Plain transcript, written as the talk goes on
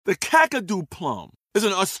The Kakadu plum is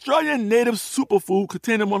an Australian native superfood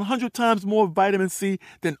containing 100 times more vitamin C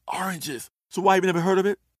than oranges. So why have you never heard of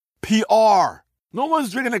it? PR. No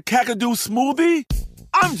one's drinking a Kakadu smoothie?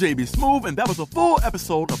 I'm JB Smoove, and that was a full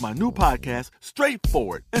episode of my new podcast,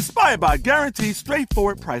 Straightforward, inspired by guaranteed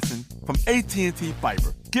straightforward pricing from AT&T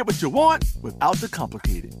Fiber. Get what you want without the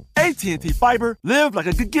complicated. AT&T Fiber, live like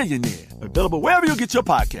a gigillionaire. Available wherever you get your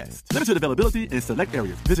podcasts. Limited availability in select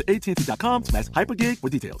areas. Visit AT&T.com/hypergig for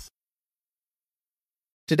details.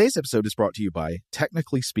 Today's episode is brought to you by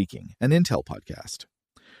Technically Speaking, an Intel podcast.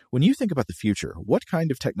 When you think about the future, what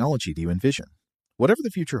kind of technology do you envision? Whatever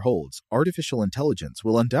the future holds, artificial intelligence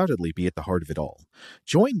will undoubtedly be at the heart of it all.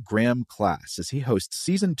 Join Graham Class as he hosts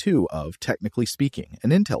Season 2 of Technically Speaking,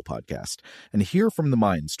 an Intel podcast, and hear from the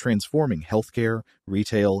minds transforming healthcare,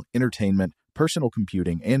 retail, entertainment, personal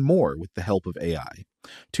computing, and more with the help of AI.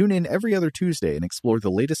 Tune in every other Tuesday and explore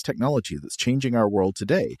the latest technology that's changing our world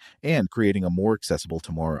today and creating a more accessible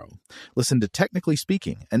tomorrow. Listen to Technically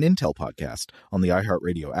Speaking, an Intel podcast on the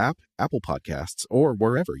iHeartRadio app, Apple Podcasts, or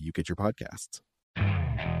wherever you get your podcasts.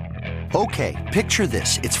 Okay, picture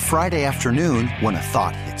this. It's Friday afternoon when a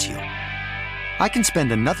thought hits you. I can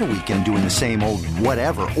spend another weekend doing the same old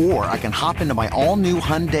whatever, or I can hop into my all-new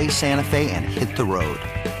Hyundai Santa Fe and hit the road.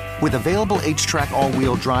 With available H-Track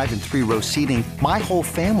all-wheel drive and 3-row seating, my whole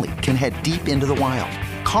family can head deep into the wild.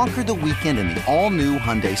 Conquer the weekend in the all-new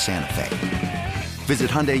Hyundai Santa Fe.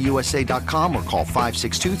 Visit HyundaiUSA.com or call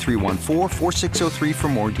 562-314-4603 for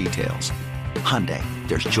more details. Hyundai,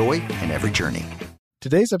 there's joy in every journey.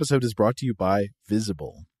 Today's episode is brought to you by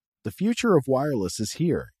Visible. The future of wireless is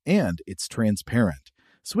here, and it's transparent.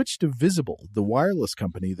 Switch to Visible, the wireless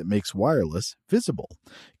company that makes wireless visible.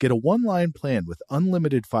 Get a one-line plan with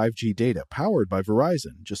unlimited 5G data powered by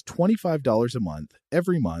Verizon, just $25 a month,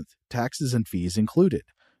 every month, taxes and fees included.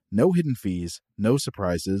 No hidden fees, no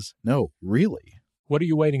surprises, no, really. What are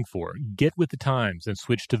you waiting for? Get with the times and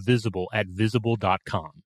switch to Visible at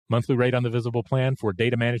Visible.com. Monthly rate on the Visible plan for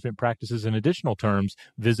data management practices and additional terms,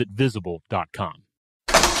 visit Visible.com.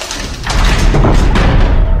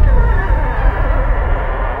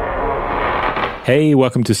 Hey,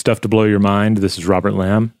 welcome to Stuff to Blow Your Mind. This is Robert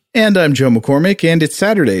Lamb. And I'm Joe McCormick, and it's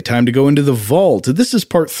Saturday. Time to go into the vault. This is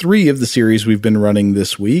part 3 of the series we've been running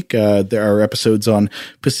this week. There are episodes on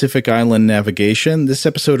Pacific Island navigation. This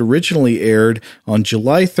episode originally aired on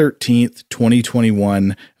July 13th,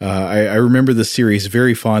 2021. I remember the series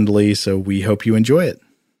very fondly, so we hope you enjoy it.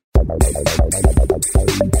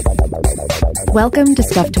 Welcome to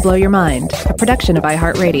Stuff to Blow Your Mind, a production of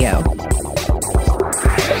iHeartRadio.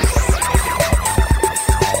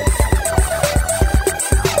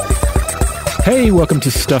 Hey, welcome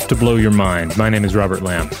to Stuff to Blow Your Mind. My name is Robert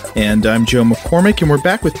Lamb. And I'm Joe McCormick, and we're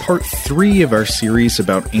back with part 3 of our series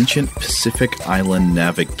about ancient Pacific Island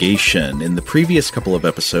navigation. In the previous couple of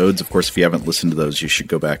episodes, of course, if you haven't listened to those, you should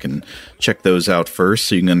go back and check those out first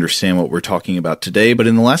so you can understand what we're talking about today. But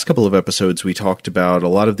in the last couple of episodes, we talked about a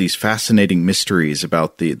lot of these fascinating mysteries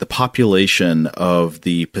about the population of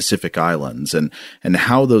the Pacific Islands and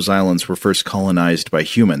how those islands were first colonized by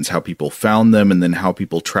humans, how people found them, and then how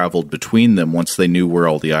people traveled between them once they knew where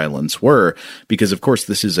all the islands were, because of course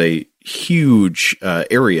this is a huge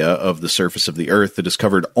area of the surface of the Earth that is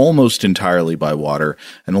covered almost entirely by water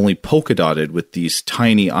and only polka dotted with these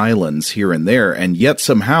tiny islands here and there, and yet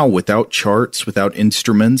somehow without charts, without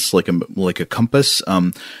instruments like a compass,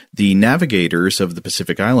 the navigators of the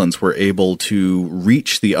Pacific Islands were able to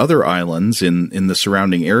reach the other islands in the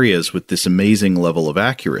surrounding areas with this amazing level of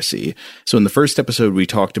accuracy. So in the first episode, we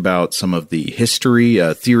talked about some of the history,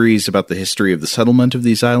 theories about the history of the settlement of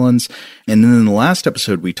these islands. And then in the last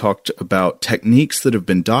episode, we talked about techniques that have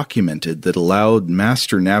been documented that allowed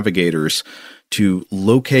master navigators to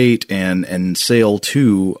locate and sail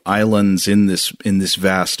to islands in this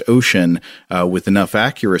vast ocean with enough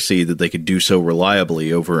accuracy that they could do so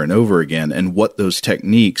reliably over and over again, and what those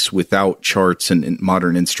techniques without charts and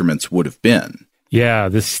modern instruments would have been. Yeah,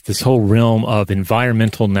 this whole realm of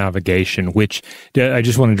environmental navigation, which I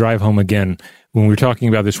just want to drive home again. When we're talking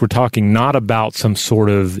about this, we're talking not about some sort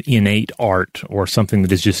of innate art or something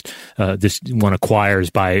that is just this one acquires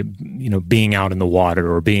by being out in the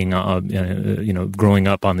water or being growing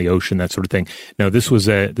up on the ocean, that sort of thing. No, this was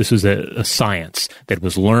a science that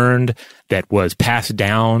was learned, that was passed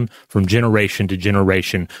down from generation to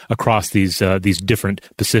generation across these different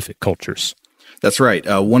Pacific cultures. That's right.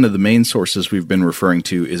 One of the main sources we've been referring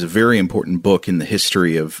to is a very important book in the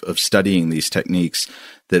history of studying these techniques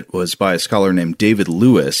that was by a scholar named David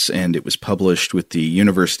Lewis, and it was published with the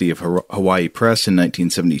University of Hawaii Press in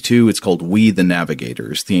 1972. It's called We the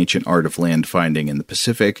Navigators, The Ancient Art of Land Finding in the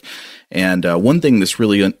Pacific. And one thing that's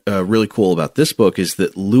really cool about this book is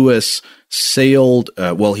that Lewis sailed,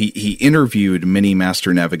 he interviewed many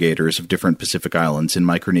master navigators of different Pacific islands in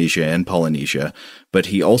Micronesia and Polynesia, but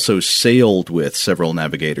he also sailed with several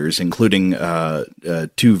navigators, including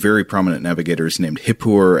two very prominent navigators named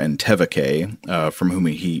Hipur and Tevake, from whom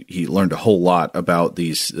he learned a whole lot about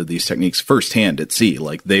these techniques firsthand at sea.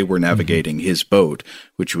 Like they were navigating his boat,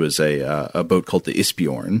 which was a boat called the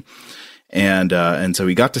Isbjorn. And so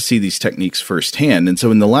he got to see these techniques firsthand. And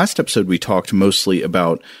so in the last episode, we talked mostly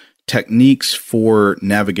about techniques for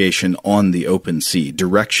navigation on the open sea,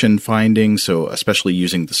 direction finding, so especially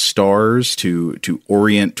using the stars to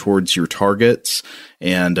orient towards your targets,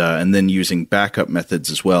 and then using backup methods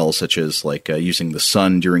as well, such as using the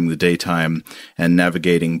sun during the daytime and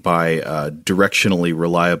navigating by directionally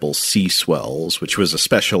reliable sea swells, which was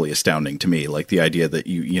especially astounding to me. Like the idea that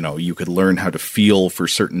you could learn how to feel for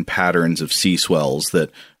certain patterns of sea swells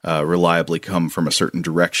that reliably come from a certain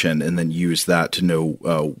direction, and then use that to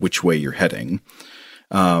know which way you're heading.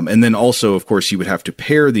 And then also, of course, you would have to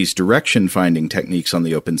pair these direction-finding techniques on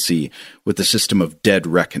the open sea with the system of dead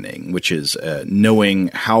reckoning, which is knowing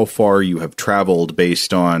how far you have traveled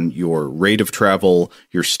based on your rate of travel,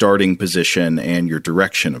 your starting position, and your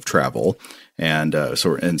direction of travel. And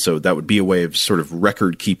so that would be a way of sort of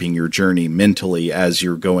record keeping your journey mentally as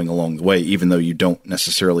you're going along the way, even though you don't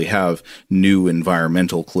necessarily have new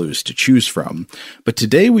environmental clues to choose from. But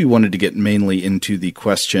today we wanted to get mainly into the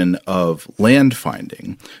question of land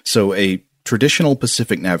finding. So a traditional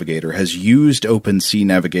Pacific navigator has used open sea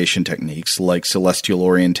navigation techniques like celestial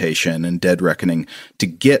orientation and dead reckoning to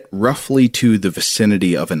get roughly to the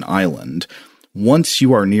vicinity of an island. Once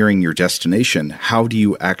you are nearing your destination, how do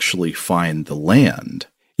you actually find the land?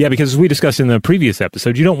 Yeah, because as we discussed in the previous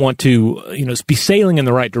episode, you don't want to, be sailing in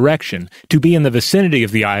the right direction, to be in the vicinity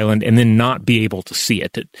of the island and then not be able to see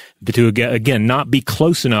it, to again, not be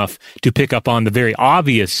close enough to pick up on the very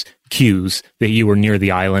obvious cues that you were near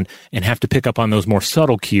the island, and have to pick up on those more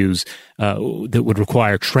subtle cues that would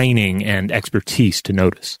require training and expertise to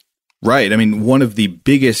notice. Right. I mean, one of the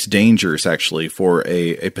biggest dangers, actually, for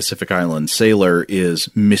a Pacific Island sailor is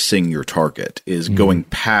missing your target, is going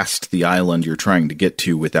past the island you're trying to get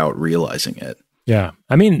to without realizing it. Yeah.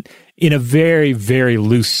 I mean, in a very, very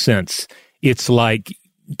loose sense, it's like,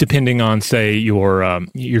 depending on, say, your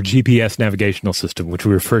GPS navigational system, which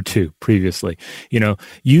we referred to previously,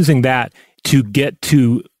 using that to get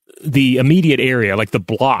to the immediate area, like the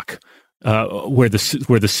block where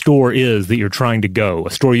the store is that you're trying to go,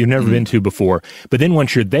 a store you've never been to before. But then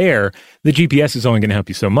once you're there, the GPS is only going to help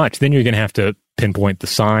you so much. Then you're going to have to pinpoint the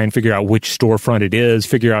sign, figure out which storefront it is,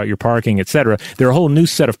 figure out your parking, etc. There are a whole new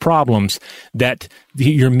set of problems that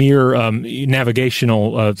your mere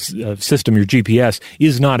navigational system, your GPS,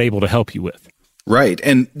 is not able to help you with. Right.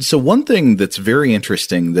 And so one thing that's very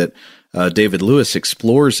interesting that David Lewis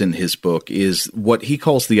explores in his book is what he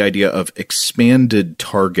calls the idea of expanded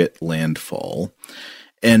target landfall.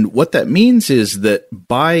 And what that means is that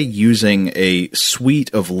by using a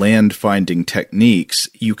suite of land-finding techniques,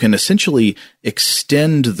 you can essentially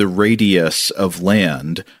extend the radius of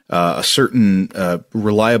land a certain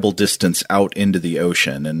reliable distance out into the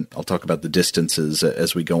ocean. And I'll talk about the distances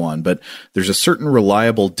as we go on. But there's a certain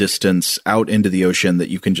reliable distance out into the ocean that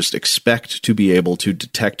you can just expect to be able to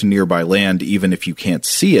detect nearby land, even if you can't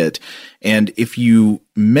see it. And if you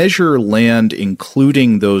measure land,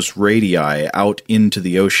 including those radii out into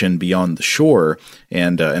the ocean beyond the shore,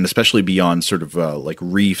 and especially beyond sort of like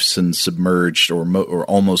reefs and submerged or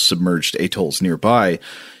almost submerged atolls nearby,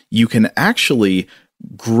 you can actually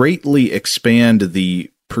greatly expand the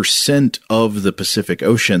percent of the Pacific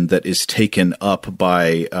Ocean that is taken up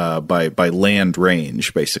by land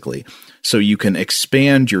range, basically. So you can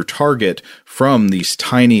expand your target from these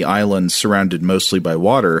tiny islands surrounded mostly by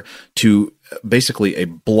water to basically a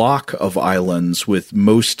block of islands with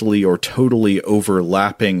mostly or totally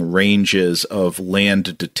overlapping ranges of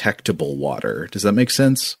land detectable water. Does that make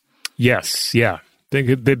sense? Yes. Yeah.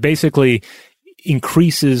 It basically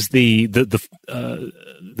increases the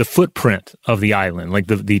footprint of the island, like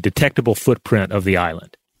the detectable footprint of the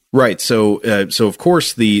island. Right. So of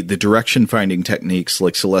course, the direction finding techniques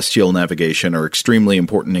like celestial navigation are extremely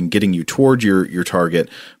important in getting you toward your target,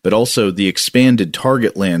 but also the expanded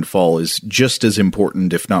target landfall is just as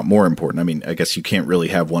important, if not more important. I mean, I guess you can't really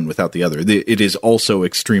have one without the other. It is also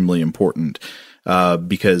extremely important.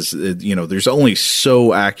 because, there's only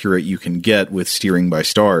so accurate you can get with steering by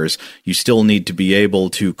stars. You still need to be able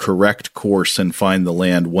to correct course and find the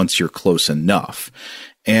land once you're close enough.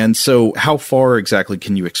 And so how far exactly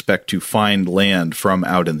can you expect to find land from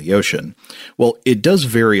out in the ocean? Well, it does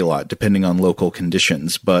vary a lot depending on local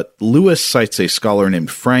conditions, but Lewis cites a scholar named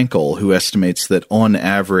Frankel who estimates that on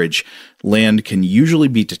average, land can usually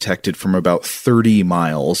be detected from about 30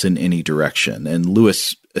 miles in any direction. And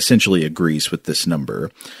Lewis essentially agrees with this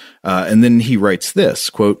number. And then he writes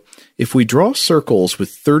this, quote, "If we draw circles with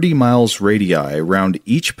 30 miles radii around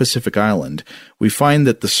each Pacific island, we find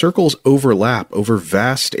that the circles overlap over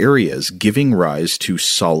vast areas, giving rise to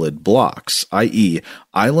solid blocks, i.e.,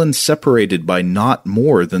 islands separated by not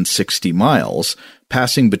more than 60 miles,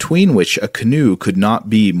 passing between which a canoe could not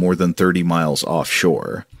be more than 30 miles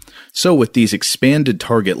offshore." So with these expanded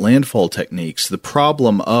target landfall techniques, the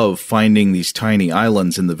problem of finding these tiny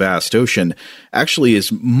islands in the vast ocean actually is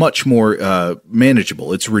much more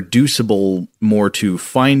manageable. It's reducible more to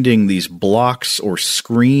finding these blocks or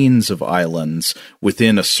screens of islands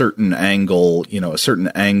within a certain angle, a certain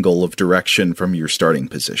angle of direction from your starting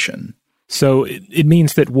position. So it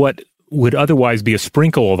means that what would otherwise be a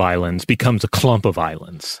sprinkle of islands becomes a clump of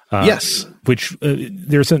islands. Yes, which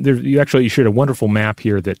you shared a wonderful map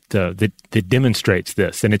here that demonstrates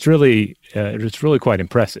this, and it's really quite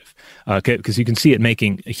impressive because you can see it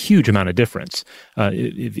making a huge amount of difference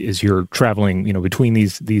as you're traveling, between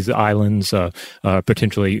these islands,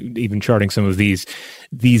 potentially even charting some of these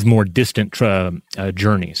more distant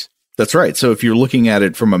journeys. That's right. So if you're looking at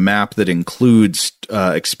it from a map that includes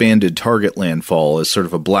expanded target landfall as sort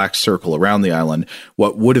of a black circle around the island,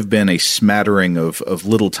 what would have been a smattering of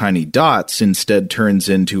little tiny dots instead turns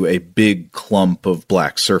into a big clump of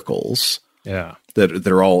black circles. Yeah. That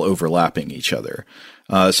are all overlapping each other.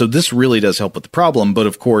 So this really does help with the problem. But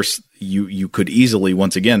of course, you could easily,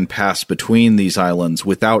 once again, pass between these islands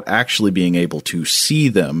without actually being able to see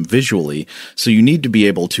them visually. So you need to be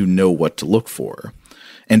able to know what to look for.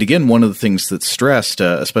 And again, one of the things that's stressed,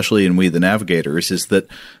 especially in We the Navigators, is that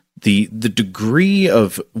the degree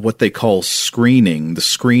of what they call screening, the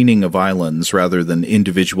screening of islands rather than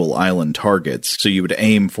individual island targets. So you would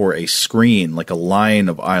aim for a screen, like a line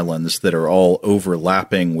of islands that are all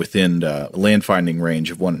overlapping within landfinding range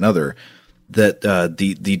of one another. That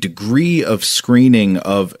the degree of screening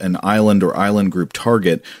of an island or island group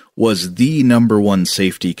target was the number one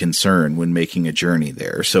safety concern when making a journey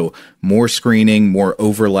there. So more screening, more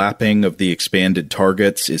overlapping of the expanded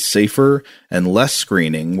targets is safer, and less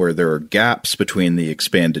screening, where there are gaps between the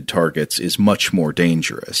expanded targets, is much more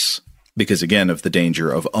dangerous. Because again, of the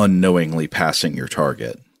danger of unknowingly passing your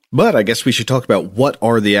target. But I guess we should talk about what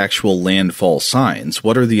are the actual landfall signs.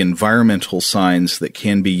 What are the environmental signs that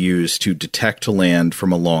can be used to detect land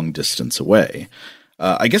from a long distance away?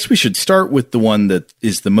 I guess we should start with the one that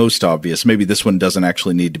is the most obvious. Maybe this one doesn't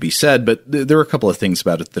actually need to be said, but there are a couple of things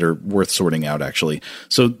about it that are worth sorting out, actually.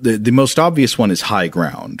 So the most obvious one is high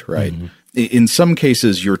ground, right? Mm-hmm. In some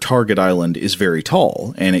cases, your target island is very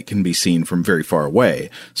tall, and it can be seen from very far away.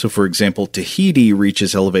 So, for example, Tahiti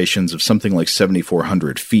reaches elevations of something like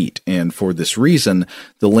 7,400 feet, and for this reason,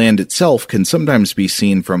 the land itself can sometimes be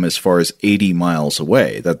seen from as far as 80 miles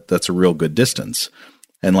away. That's a real good distance.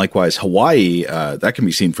 And likewise, Hawaii, that can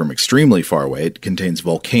be seen from extremely far away. It contains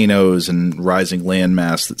volcanoes and rising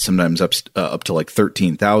landmass that's sometimes up to like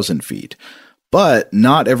 13,000 feet. But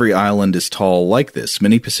not every island is tall like this.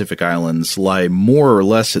 Many Pacific islands lie more or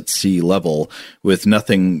less at sea level, with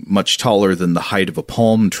nothing much taller than the height of a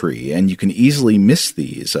palm tree, and you can easily miss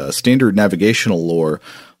these. Standard navigational lore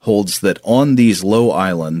holds that on these low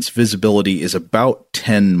islands, visibility is about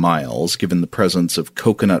 10 miles, given the presence of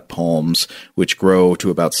coconut palms, which grow to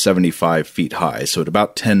about 75 feet high. So at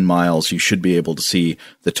about 10 miles, you should be able to see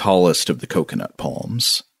the tallest of the coconut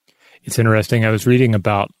palms. It's interesting. I was reading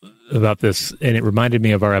about this, and it reminded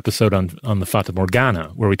me of our episode on the Fata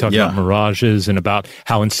Morgana, where we talked about mirages and about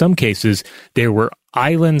how in some cases there were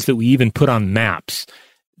islands that we even put on maps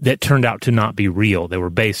that turned out to not be real. They were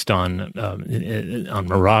based on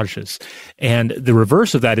mirages. And the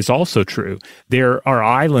reverse of that is also true. There are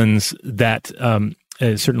islands that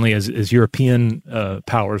certainly as European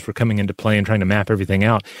powers were coming into play and trying to map everything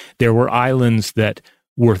out, there were islands that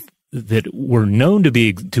were known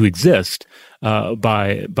to exist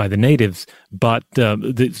by the natives, but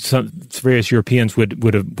some various Europeans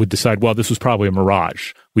would decide, well, this was probably a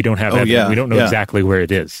mirage. We don't have we don't know exactly where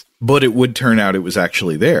it is. But it would turn out it was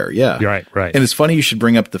actually there, yeah. Right. And it's funny you should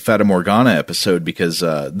bring up the Fata Morgana episode because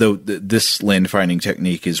though this land finding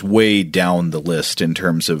technique is way down the list in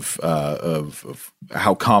terms of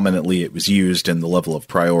how commonly it was used and the level of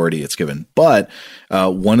priority it's given. But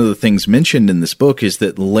one of the things mentioned in this book is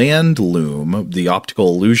that land loom, the optical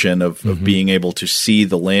illusion of being able to see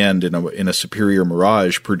the land in a superior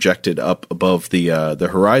mirage projected up above the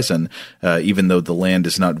horizon, even though the land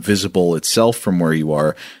is not visible itself from where you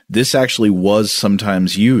are. This actually was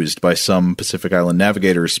sometimes used by some Pacific Island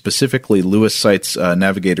navigators. Specifically, Lewis cites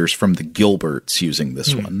navigators from the Gilberts using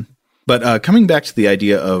this one. But coming back to the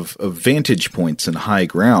idea of vantage points and high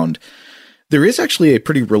ground, there is actually a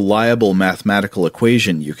pretty reliable mathematical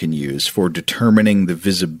equation you can use for determining the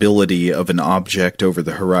visibility of an object over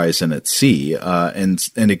the horizon at sea, and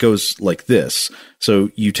it goes like this.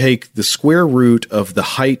 So you take the square root of the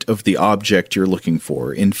height of the object you're looking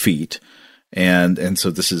for in feet, and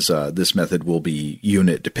so this method will be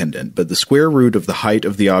unit dependent, but the square root of the height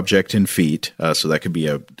of the object in feet, so that could be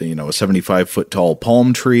a 75-foot tall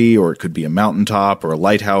palm tree, or it could be a mountaintop or a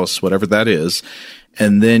lighthouse, whatever that is.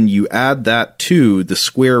 And then you add that to the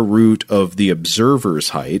square root of the observer's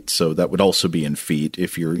height. So that would also be in feet.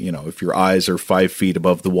 If your eyes are 5 feet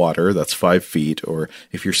above the water, that's 5 feet. Or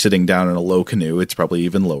if you're sitting down in a low canoe, it's probably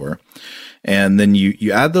even lower. And then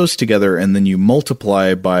you add those together and then you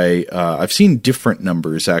multiply by, I've seen different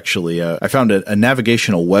numbers actually. I found a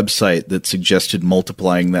navigational website that suggested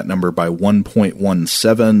multiplying that number by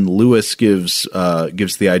 1.17. Lewis gives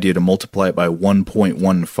the idea to multiply it by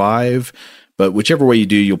 1.15. But whichever way you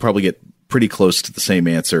do, you'll probably get pretty close to the same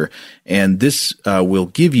answer. And this will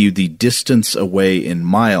give you the distance away in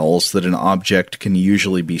miles that an object can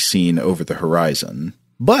usually be seen over the horizon.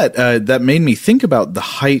 But that made me think about the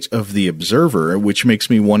height of the observer, which makes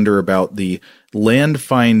me wonder about the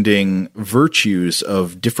land-finding virtues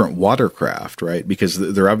of different watercraft, right? Because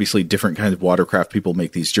there are obviously different kinds of watercraft people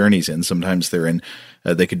make these journeys in. Sometimes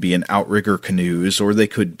they could be in outrigger canoes, or they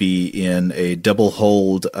could be in a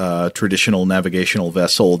double-hulled traditional navigational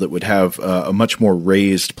vessel that would have a much more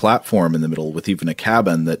raised platform in the middle with even a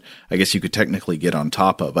cabin that I guess you could technically get on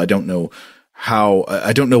top of. I don't know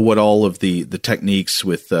what all of the techniques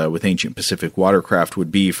with ancient Pacific watercraft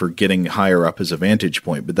would be for getting higher up as a vantage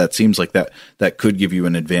point, but that seems like that could give you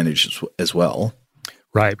an advantage as well.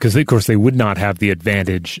 Right, because of course they would not have the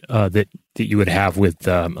advantage that you would have with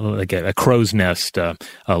like a crow's nest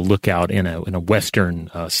lookout in a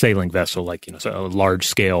Western sailing vessel, like a large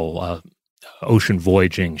scale ocean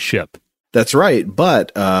voyaging ship. That's right,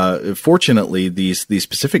 but fortunately, these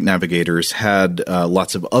Pacific navigators had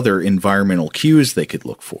lots of other environmental cues they could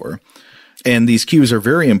look for. And these cues are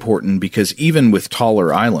very important because even with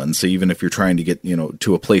taller islands, so even if you're trying to get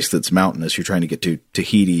to a place that's mountainous, you're trying to get to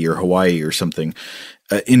Tahiti or Hawaii or something,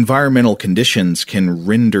 environmental conditions can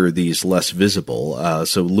render these less visible.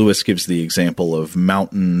 So Lewis gives the example of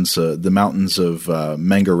mountains, the mountains of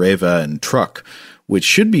Mangareva and Truk, which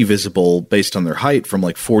should be visible based on their height from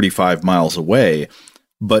like 45 miles away.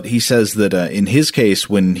 But he says that in his case,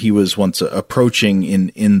 when he was once approaching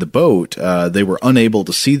in the boat, they were unable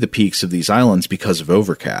to see the peaks of these islands because of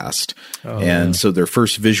overcast. So their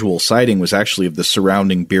first visual sighting was actually of the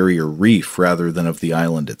surrounding barrier reef rather than of the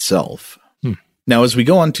island itself. Now, as we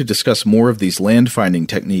go on to discuss more of these land-finding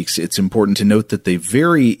techniques, it's important to note that they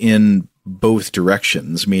vary in both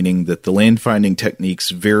directions, meaning that the land-finding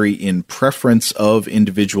techniques vary in preference of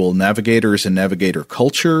individual navigators and navigator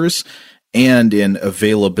cultures and in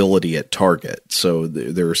availability at target. So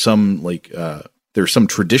there are some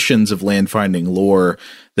traditions of land-finding lore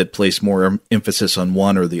that place more emphasis on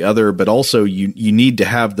one or the other, but also you need to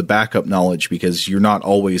have the backup knowledge because you're not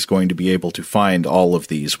always going to be able to find all of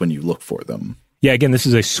these when you look for them. Yeah, again, this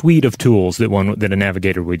is a suite of tools that a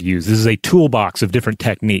navigator would use. This is a toolbox of different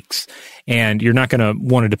techniques, and you're not going to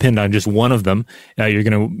want to depend on just one of them. You're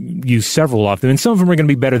going to use several of them, and some of them are going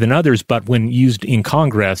to be better than others, but when used in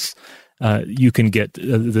Congress, you can get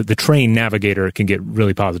the trained navigator can get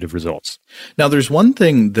really positive results. Now, there's one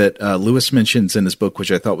thing that Lewis mentions in his book,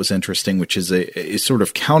 which I thought was interesting, which is a sort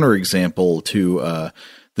of counterexample to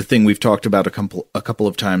the thing we've talked about a couple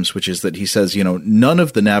of times, which is that he says, none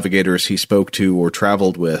of the navigators he spoke to or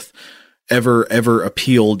traveled with ever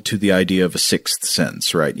appealed to the idea of a sixth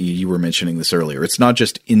sense, right? You were mentioning this earlier. It's not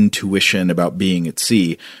just intuition about being at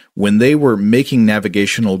sea. When they were making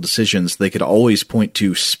navigational decisions, they could always point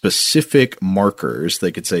to specific markers.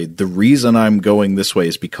 They could say, the reason I'm going this way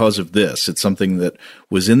is because of this. It's something that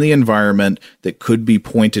was in the environment that could be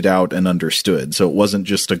pointed out and understood. So it wasn't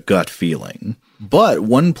just a gut feeling. But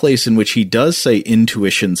one place in which he does say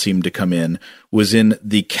intuition seemed to come in was in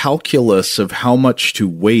the calculus of how much to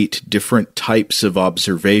weight different types of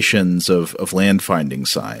observations of landfinding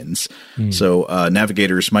signs. So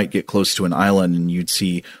navigators might get close to an island and you'd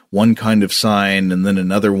see one kind of sign and then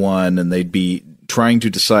another one, and they'd be trying to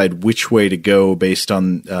decide which way to go based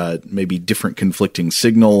on maybe different conflicting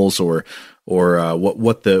signals or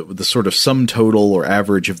what the sort of sum total or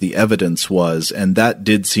average of the evidence was, and that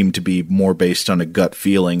did seem to be more based on a gut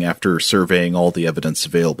feeling after surveying all the evidence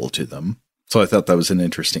available to them. So I thought that was an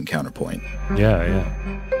interesting counterpoint. Yeah.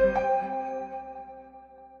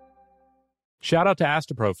 Shout out to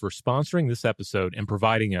Astapro for sponsoring this episode and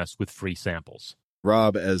providing us with free samples.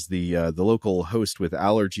 Rob, as the local host with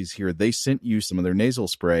allergies here, they sent you some of their nasal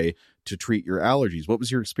spray to treat your allergies. What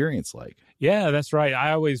was your experience like? Yeah, that's right.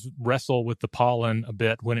 I always wrestle with the pollen a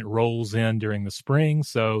bit when it rolls in during the spring,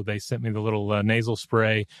 so they sent me the little nasal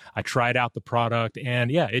spray. I tried out the product,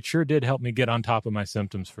 and yeah, it sure did help me get on top of my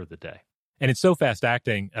symptoms for the day. And it's so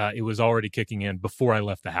fast-acting, it was already kicking in before I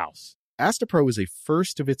left the house. Astapro is a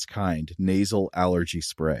first-of-its-kind nasal allergy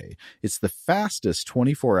spray. It's the fastest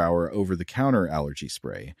 24-hour over-the-counter allergy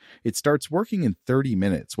spray. It starts working in 30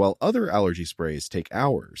 minutes, while other allergy sprays take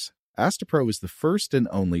hours. Astapro is the first and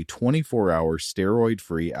only 24-hour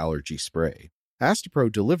steroid-free allergy spray.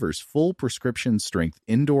 Astapro delivers full prescription-strength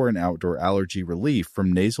indoor and outdoor allergy relief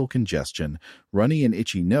from nasal congestion, runny and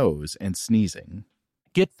itchy nose, and sneezing.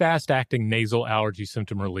 Get fast-acting nasal allergy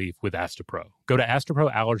symptom relief with Astapro. Go to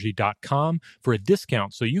astaproallergy.com for a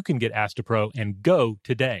discount so you can get Astapro and go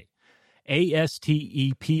today.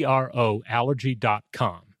 ASTEPRO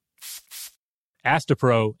allergy.com.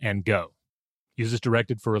 Astapro and go. Use as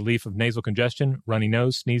directed for relief of nasal congestion, runny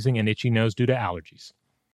nose, sneezing, and itchy nose due to allergies.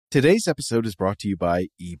 Today's episode is brought to you by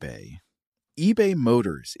eBay. eBay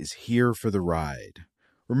Motors is here for the ride.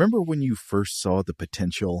 Remember when you first saw the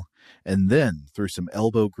potential? And then, through some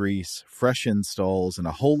elbow grease, fresh installs, and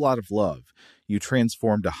a whole lot of love, you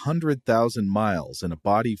transformed 100,000 miles and a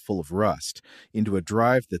body full of rust into a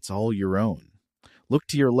drive that's all your own. Look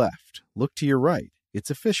to your left. Look to your right. It's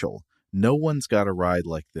official. No one's got a ride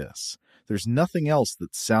like this. There's nothing else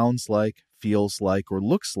that sounds like, feels like, or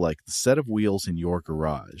looks like the set of wheels in your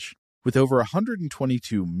garage. With over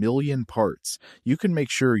 122 million parts, you can make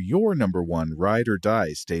sure your number one ride or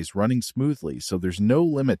die stays running smoothly, so there's no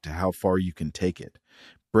limit to how far you can take it.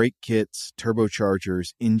 Brake kits,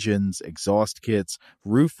 turbochargers, engines, exhaust kits,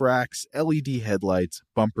 roof racks, LED headlights,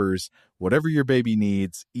 bumpers, whatever your baby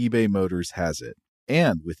needs, eBay Motors has it.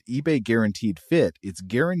 And with eBay Guaranteed Fit, it's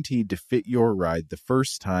guaranteed to fit your ride the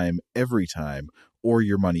first time, every time, or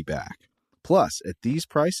your money back. Plus, at these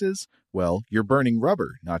prices, well, you're burning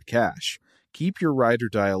rubber, not cash. Keep your ride or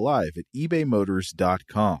die alive at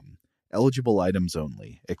ebaymotors.com. Eligible items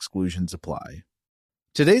only. Exclusions apply.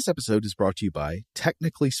 Today's episode is brought to you by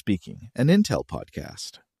Technically Speaking, an Intel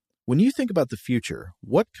podcast. When you think about the future,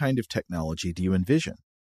 what kind of technology do you envision?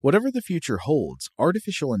 Whatever the future holds,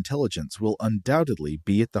 artificial intelligence will undoubtedly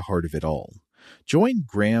be at the heart of it all. Join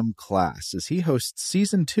Graham Class as he hosts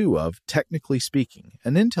Season 2 of Technically Speaking,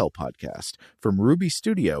 an Intel podcast from Ruby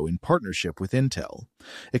Studio in partnership with Intel.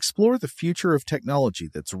 Explore the future of technology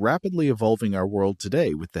that's rapidly evolving our world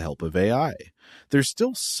today with the help of AI. There's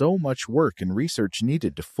still so much work and research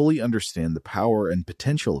needed to fully understand the power and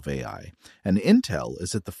potential of AI, and Intel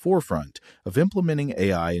is at the forefront of implementing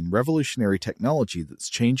AI in revolutionary technology that's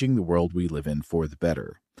changing the world we live in for the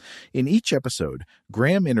better. In each episode,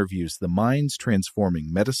 Graham interviews the minds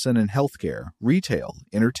transforming medicine and healthcare, retail,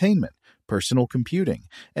 entertainment, personal computing,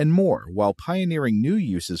 and more while pioneering new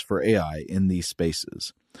uses for AI in these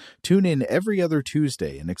spaces. Tune in every other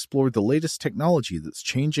Tuesday and explore the latest technology that's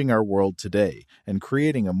changing our world today and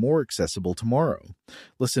creating a more accessible tomorrow.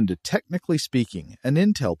 Listen to Technically Speaking, an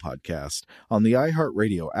Intel podcast on the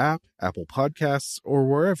iHeartRadio app, Apple Podcasts, or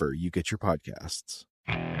wherever you get your podcasts.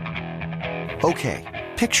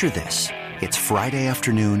 Okay, picture this. It's Friday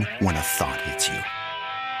afternoon when a thought hits you.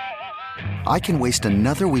 I can waste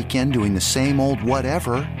another weekend doing the same old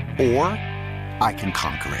whatever, or I can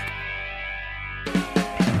conquer it.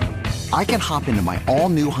 I can hop into my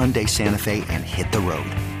all-new Hyundai Santa Fe and hit the road.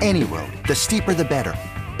 Any road. The steeper, the better.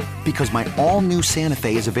 Because my all-new Santa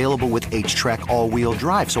Fe is available with H-Track all-wheel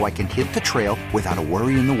drive, so I can hit the trail without a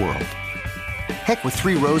worry in the world. Heck, with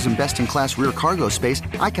 3 rows and best-in-class rear cargo space,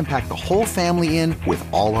 I can pack the whole family in with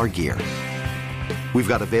all our gear. We've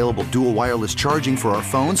got available dual wireless charging for our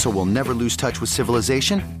phones, so we'll never lose touch with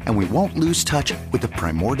civilization, and we won't lose touch with the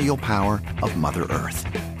primordial power of Mother Earth.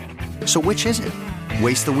 So which is it?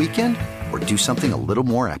 Waste the weekend or do something a little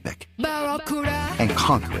more epic? And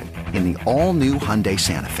conquer it in the all-new Hyundai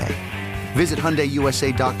Santa Fe. Visit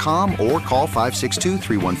HyundaiUSA.com or call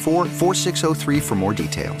 562-314-4603 for more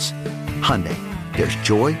details. Hyundai, there's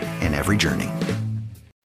joy in every journey.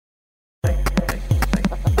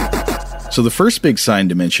 So the first big sign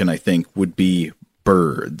to mention, I think, would be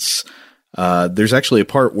birds. There's actually a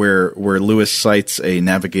part where Lewis cites a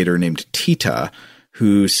navigator named Tita,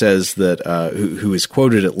 who says that, who is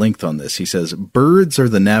quoted at length on this. He says, "Birds are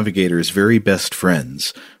the navigator's very best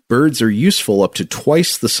friends. Birds are useful up to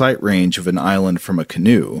twice the sight range of an island from a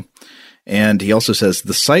canoe." And he also says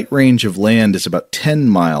the sight range of land is about 10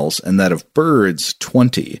 miles and that of birds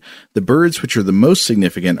 20. The birds which are the most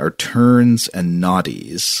significant are terns and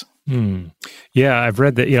noddies. Yeah, I've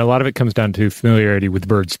read that, a lot of it comes down to familiarity with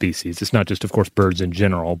bird species. It's not just, of course, birds in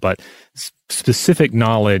general, but specific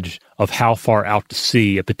knowledge of how far out to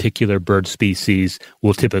sea a particular bird species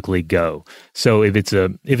will typically go. So if it's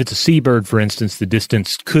a seabird, for instance, the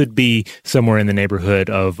distance could be somewhere in the neighborhood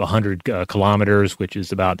of 100 kilometers, which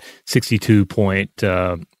is about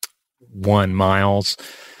 62.1 miles.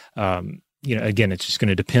 Again, it's just going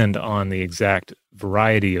to depend on the exact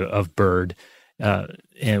variety of bird.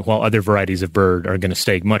 And while other varieties of bird are going to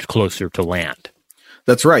stay much closer to land.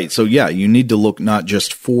 That's right. So yeah, you need to look not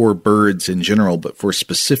just for birds in general, but for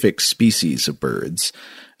specific species of birds.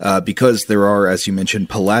 Because there are, as you mentioned,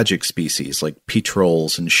 pelagic species like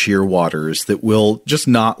petrels and shearwaters that will just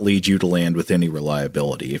not lead you to land with any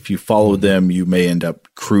reliability. If you follow them, you may end up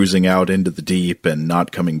cruising out into the deep and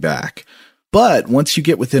not coming back. But once you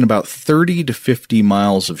get within about 30 to 50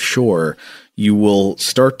 miles of shore, you will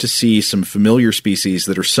start to see some familiar species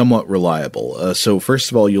that are somewhat reliable. So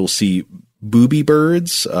first of all, you'll see booby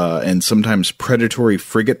birds and sometimes predatory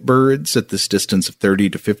frigate birds at this distance of 30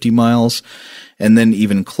 to 50 miles. And then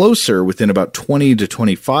even closer, within about 20 to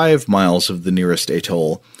 25 miles of the nearest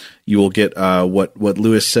atoll, you will get what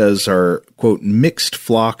Lewis says are, quote, mixed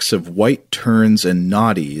flocks of white terns and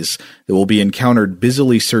noddies that will be encountered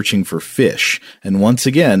busily searching for fish. And once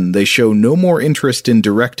again, they show no more interest in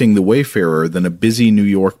directing the wayfarer than a busy New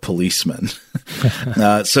York policeman.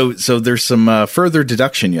 So there's some further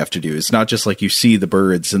deduction you have to do. It's not just like you see the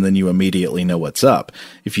birds and then you immediately know what's up.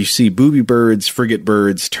 If you see booby birds, frigate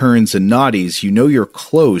birds, terns, and noddies, you know you're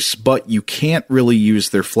close, but you can't really use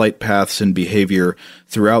their flight paths and behavior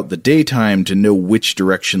throughout the daytime to know which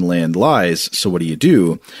direction land lies. So what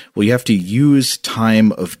do? Well, you have to use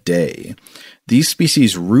time of day. These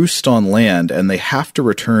species roost on land and they have to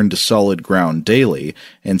return to solid ground daily,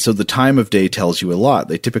 and so the time of day tells you a lot.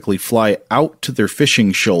 They typically fly out to their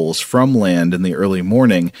fishing shoals from land in the early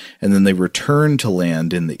morning, and then they return to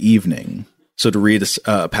land in the evening. So to read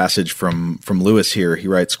a passage from Lewis here, he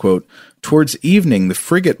writes, quote, "Towards evening, the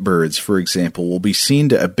frigate birds, for example, will be seen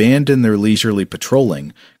to abandon their leisurely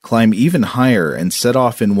patrolling, climb even higher, and set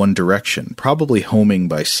off in one direction, probably homing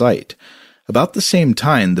by sight. About the same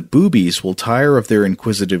time, the boobies will tire of their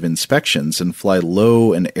inquisitive inspections and fly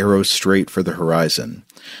low and arrow straight for the horizon.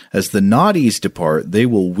 As the noddies depart, they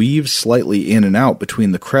will weave slightly in and out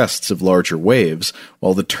between the crests of larger waves,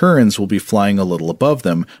 while the terns will be flying a little above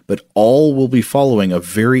them, but all will be following a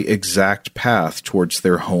very exact path towards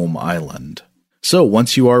their home island." So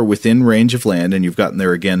once you are within range of land, and you've gotten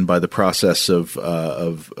there again by the process of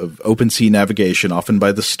open sea navigation, often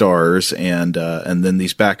by the stars, and then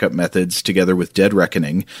these backup methods together with dead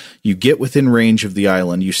reckoning, you get within range of the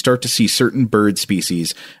island. You start to see certain bird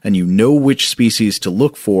species, and you know which species to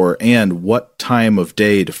look for and what time of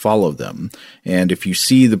day to follow them. And if you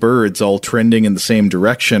see the birds all trending in the same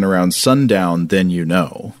direction around sundown, then you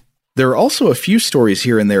know. There are also a few stories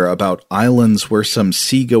here and there about islands where some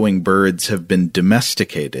seagoing birds have been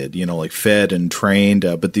domesticated, like fed and trained,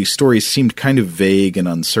 but these stories seemed kind of vague and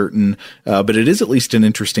uncertain, but it is at least an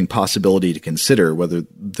interesting possibility to consider, whether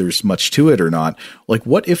there's much to it or not. Like,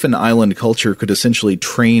 what if an island culture could essentially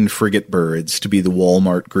train frigate birds to be the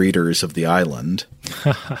Walmart greeters of the island?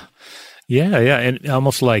 Yeah, and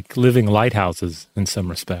almost like living lighthouses in some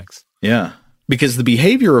respects. Yeah. Because the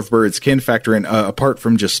behavior of birds can factor in, apart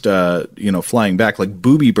from just, flying back. Like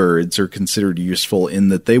booby birds are considered useful in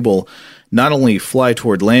that they will not only fly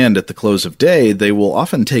toward land at the close of day, they will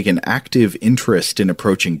often take an active interest in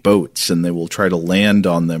approaching boats, and they will try to land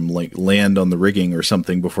on them, like land on the rigging or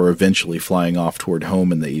something, before eventually flying off toward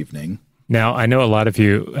home in the evening. Now, I know a lot of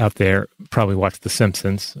you out there probably watched The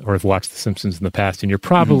Simpsons or have watched The Simpsons in the past, and you're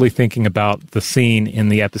probably thinking about the scene in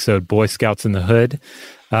the episode Boy Scouts in the Hood.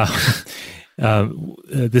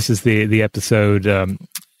 This is the episode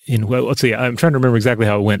let's see, I'm trying to remember exactly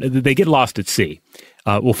how it went. They get lost at sea.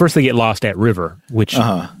 First they get lost at river, which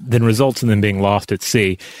then results in them being lost at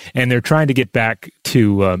sea. And they're trying to get back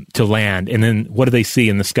to land. And then what do they see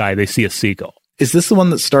in the sky? They see a seagull. Is this the one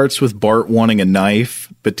that starts with Bart wanting a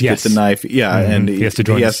knife, but to Yes. get the knife, and he has to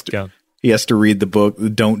join the Scout. he has to read the book,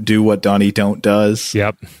 Don't Do What Donnie Don't Does.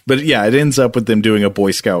 Yep. But yeah, it ends up with them doing a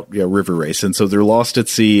Boy Scout river race. And so they're lost at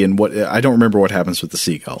sea. And I don't remember what happens with the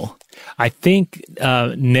seagull. I think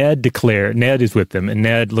Ned is with them, and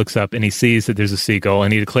Ned looks up and he sees that there's a seagull,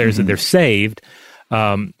 and he declares that they're saved.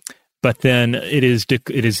 But then it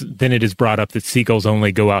is brought up that seagulls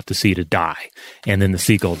only go out to sea to die, and then the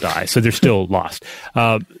seagull dies, so they're still lost.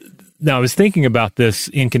 Now, I was thinking about this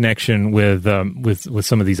in connection with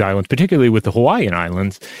some of these islands, particularly with the Hawaiian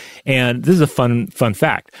Islands, and this is a fun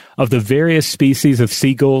fact. Of the various species of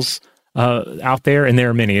seagulls out there, and there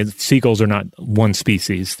are many. Seagulls are not one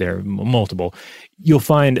species; they're multiple. You'll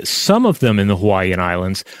find some of them in the Hawaiian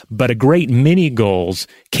Islands, but a great many gulls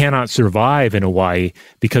cannot survive in Hawaii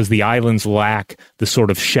because the islands lack the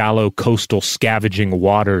sort of shallow coastal scavenging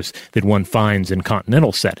waters that one finds in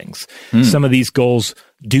continental settings. Some of these gulls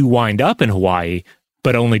do wind up in Hawaii,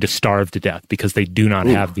 but only to starve to death because they do not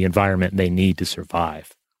have the environment they need to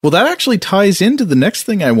survive. Well, that actually ties into the next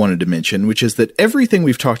thing I wanted to mention, which is that everything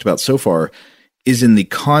we've talked about so far is in the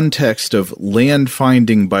context of land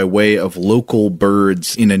finding by way of local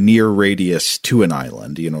birds in a near radius to an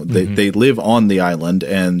island. They live on the island,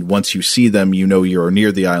 and once you see them, you know you're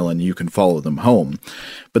near the island, you can follow them home.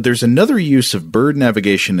 But there's another use of bird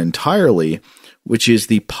navigation entirely, which is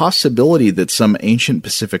the possibility that some ancient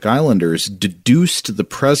Pacific Islanders deduced the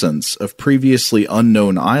presence of previously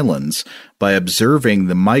unknown islands by observing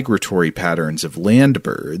the migratory patterns of land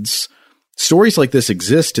birds. Stories like this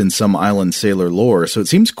exist in some island sailor lore, so it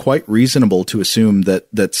seems quite reasonable to assume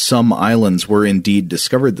that some islands were indeed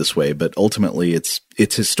discovered this way, but ultimately it's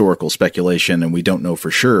historical speculation and we don't know for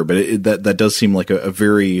sure. But that does seem like a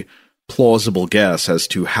very plausible guess as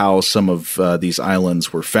to how some of these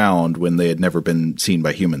islands were found when they had never been seen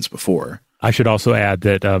by humans before. I should also add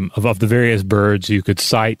that of the various birds you could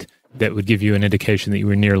cite that would give you an indication that you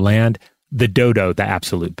were near land, the dodo, the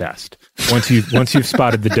absolute best. Once you've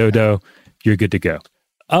spotted the dodo, you're good to go.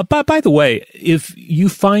 By the way, if you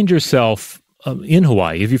find yourself in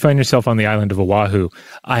Hawaii, if you find yourself on the island of Oahu,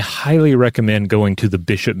 I highly recommend going to the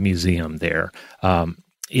Bishop Museum there.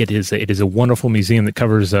 It is a wonderful museum that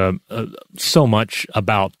covers so much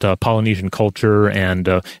about Polynesian culture and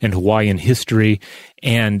Hawaiian history,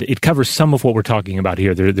 and it covers some of what we're talking about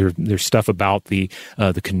here. There's stuff about the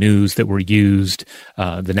canoes that were used,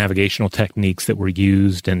 the navigational techniques that were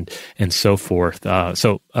used, and so forth.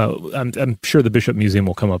 So I'm sure the Bishop Museum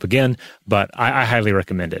will come up again, but I highly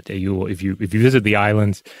recommend it. If you visit the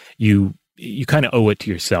islands, you kind of owe it to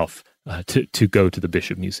yourself to go to the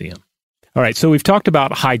Bishop Museum. All right, so we've talked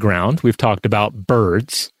about high ground. We've talked about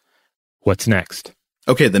birds. What's next?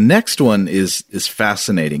 Okay, the next one is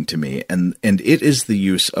fascinating to me, and it is the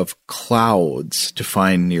use of clouds to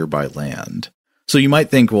find nearby land. So you might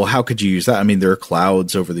think, well, how could you use that? I mean, there are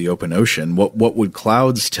clouds over the open ocean. What would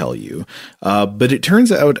clouds tell you? But it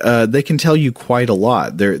turns out they can tell you quite a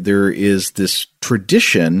lot. There is this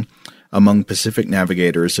tradition among Pacific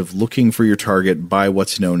navigators of looking for your target by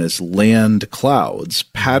what's known as land clouds,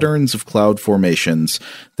 patterns of cloud formations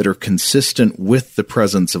that are consistent with the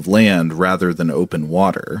presence of land rather than open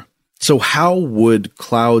water. So how would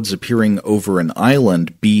clouds appearing over an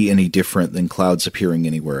island be any different than clouds appearing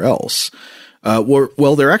anywhere else?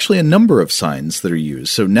 Well, there are actually a number of signs that are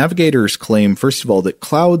used. So navigators claim, first of all, that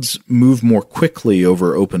clouds move more quickly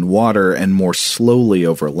over open water and more slowly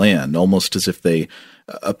over land, almost as if they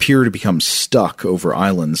appear to become stuck over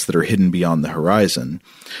islands that are hidden beyond the horizon.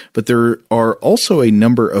 But there are also a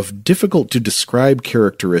number of difficult-to-describe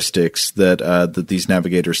characteristics that these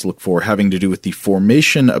navigators look for, having to do with the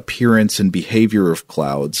formation, appearance, and behavior of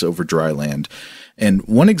clouds over dry land. And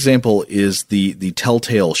one example is the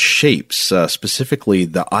telltale shapes, specifically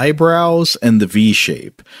the eyebrows and the V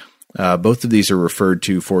shape. Both of these are referred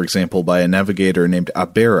to, for example, by a navigator named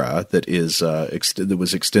Abera that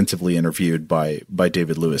was extensively interviewed by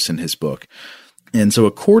David Lewis in his book. And so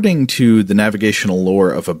according to the navigational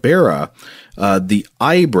lore of Abera, the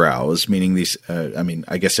eyebrows, meaning these,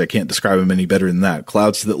 I guess I can't describe them any better than that,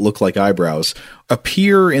 clouds that look like eyebrows,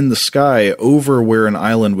 appear in the sky over where an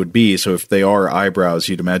island would be. So if they are eyebrows,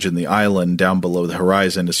 you'd imagine the island down below the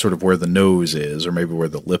horizon is sort of where the nose is, or maybe where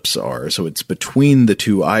the lips are. So it's between the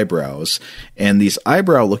two eyebrows. And these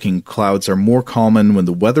eyebrow-looking clouds are more common when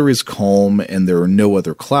the weather is calm and there are no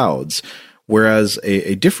other clouds. Whereas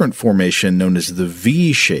a different formation known as the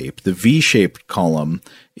V-shaped column,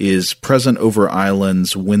 is present over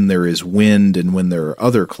islands when there is wind and when there are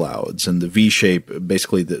other clouds. And the V-shape,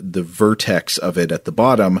 basically the vertex of it at the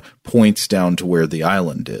bottom, points down to where the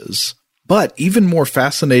island is. But even more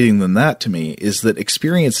fascinating than that to me is that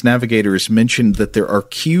experienced navigators mentioned that there are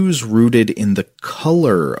cues rooted in the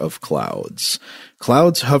color of clouds.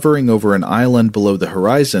 Clouds hovering over an island below the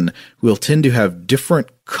horizon will tend to have different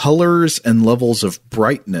colors and levels of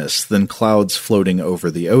brightness than clouds floating over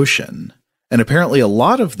the ocean. And apparently a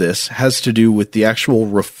lot of this has to do with the actual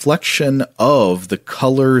reflection of the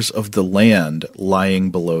colors of the land lying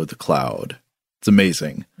below the cloud. It's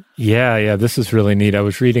amazing. Yeah, this is really neat. I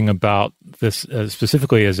was reading about this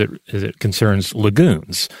specifically as it concerns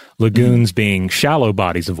lagoons. Lagoons being shallow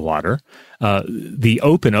bodies of water, the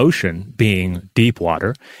open ocean being deep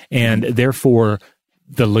water, and therefore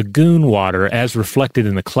the lagoon water, as reflected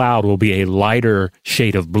in the cloud, will be a lighter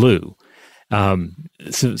shade of blue.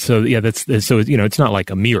 It's not like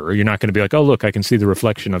a mirror. You're not going to be like, oh, look, I can see the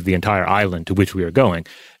reflection of the entire island to which we are going.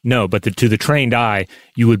 No, but to the trained eye,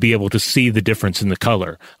 you would be able to see the difference in the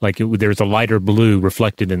color. Like there's a lighter blue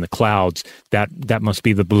reflected in the clouds. That must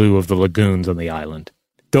be the blue of the lagoons on the island.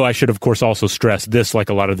 Though I should, of course, also stress this, like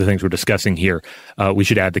a lot of the things we're discussing here, we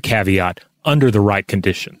should add the caveat, under the right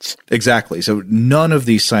conditions. Exactly. So none of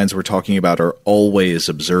these signs we're talking about are always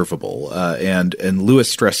observable. And Lewis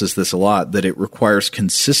stresses this a lot, that it requires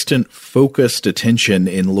consistent, focused attention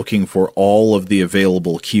in looking for all of the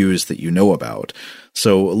available cues that you know about.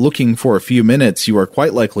 So looking for a few minutes, you are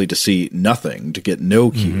quite likely to see nothing, to get no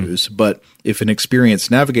cues. Mm-hmm. But if an experienced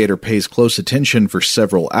navigator pays close attention for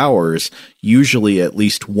several hours, usually at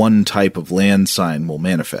least one type of land sign will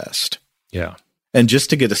manifest. Yeah. And just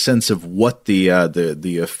to get a sense of what the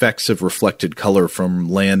effects of reflected color from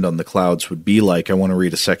land on the clouds would be like, I want to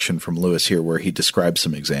read a section from Lewis here where he describes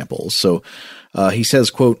some examples. So he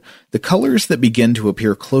says, quote, "The colors that begin to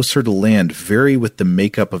appear closer to land vary with the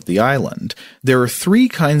makeup of the island. There are 3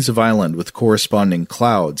 kinds of island with corresponding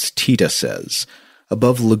clouds," Tita says.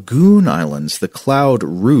 "Above lagoon islands, the cloud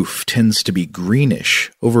roof tends to be greenish.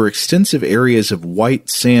 Over extensive areas of white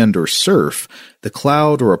sand or surf, the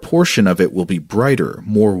cloud or a portion of it will be brighter,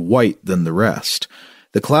 more white than the rest.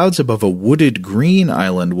 The clouds above a wooded green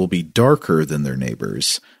island will be darker than their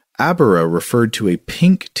neighbors. Abera referred to a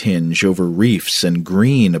pink tinge over reefs and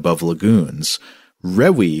green above lagoons.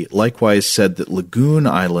 Rewi likewise said that lagoon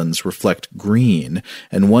islands reflect green,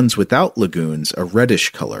 and ones without lagoons a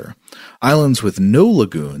reddish color. Islands with no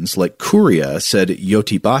lagoons, like Kuria, said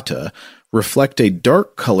Yotibata, reflect a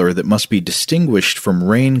dark color that must be distinguished from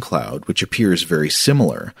rain cloud, which appears very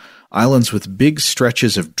similar. Islands with big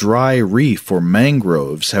stretches of dry reef or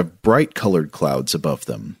mangroves have bright-colored clouds above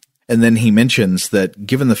them." And then he mentions that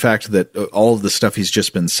given the fact that all of the stuff he's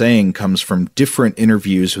just been saying comes from different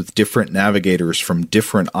interviews with different navigators from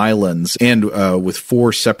different islands and with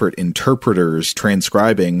 4 separate interpreters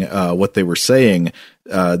transcribing what they were saying,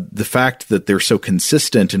 the fact that they're so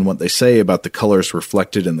consistent in what they say about the colors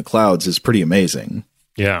reflected in the clouds is pretty amazing.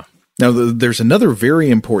 Yeah. Now, there's another very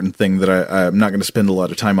important thing that I'm not going to spend a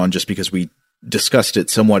lot of time on just because we discussed it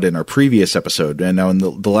somewhat in our previous episode. And now in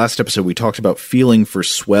the last episode, we talked about feeling for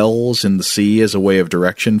swells in the sea as a way of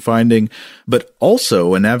direction finding, but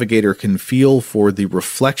also a navigator can feel for the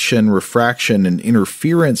reflection, refraction, and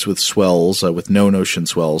interference with swells, with known ocean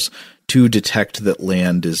swells, to detect that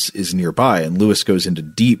land is nearby. And Lewis goes into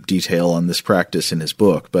deep detail on this practice in his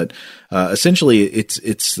book. But essentially,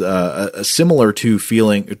 it's similar to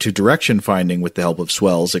direction finding with the help of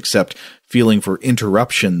swells, except feeling for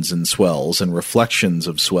interruptions in swells and reflections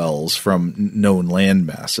of swells from known land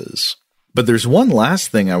masses. But there's one last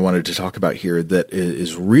thing I wanted to talk about here that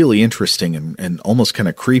is really interesting and almost kind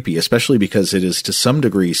of creepy, especially because it is to some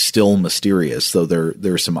degree still mysterious, though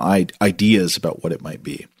there are some ideas about what it might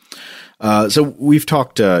be. So we've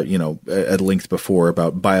talked, at length before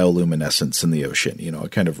about bioluminescence in the ocean, a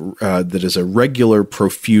kind of that is a regular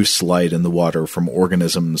profuse light in the water from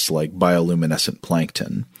organisms like bioluminescent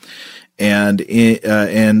plankton. And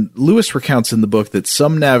Lewis recounts in the book that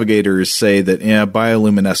some navigators say that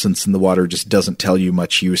bioluminescence in the water just doesn't tell you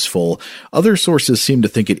much useful. Other sources seem to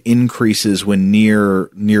think it increases when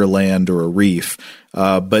near land or a reef.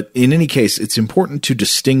 But in any case, it's important to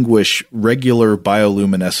distinguish regular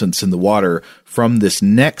bioluminescence in the water from this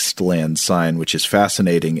next land sign, which is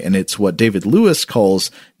fascinating. And it's what David Lewis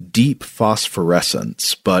calls deep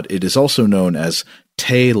phosphorescence, but it is also known as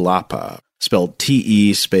te lapa, spelled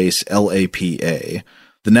Te space Lapa.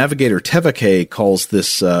 The navigator Tevake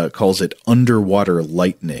calls it underwater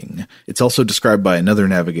lightning. It's also described by another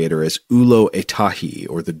navigator as Ulo Etahi,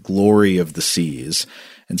 or the glory of the seas.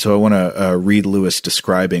 And so I want to read Lewis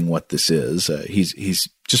describing what this is. He's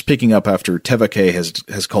just picking up after Tevake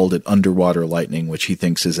has called it underwater lightning, which he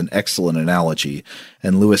thinks is an excellent analogy.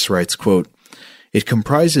 And Lewis writes, quote, "It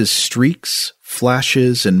comprises streaks,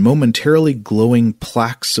 flashes, and momentarily glowing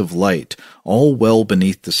plaques of light, all well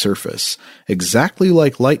beneath the surface. Exactly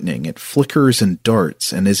like lightning, it flickers and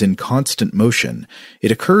darts and is in constant motion.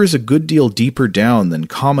 It occurs a good deal deeper down than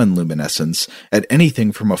common luminescence, at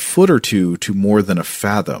anything from a foot or two to more than a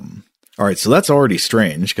fathom. All right, so that's already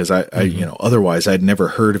strange because otherwise I'd never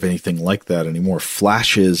heard of anything like that anymore.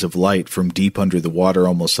 Flashes of light from deep under the water,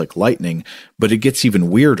 almost like lightning, but it gets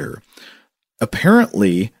even weirder.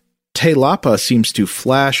 Apparently, Te Lapa seems to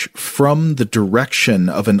flash from the direction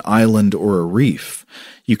of an island or a reef.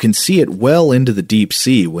 You can see it well into the deep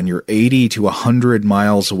sea when you're 80 to 100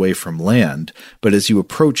 miles away from land, but as you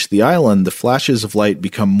approach the island, the flashes of light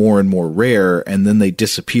become more and more rare, and then they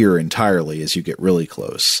disappear entirely as you get really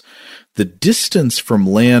close. The distance from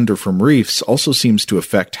land or from reefs also seems to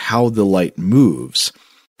affect how the light moves.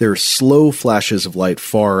 There are slow flashes of light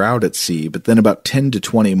far out at sea, but then about 10 to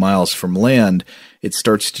 20 miles from land, it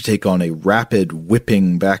starts to take on a rapid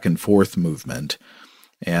whipping back and forth movement.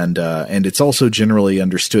 And it's also generally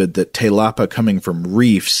understood that Te Lapa coming from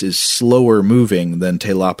reefs is slower moving than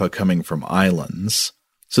Te Lapa coming from islands.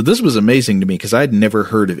 So this was amazing to me because I'd never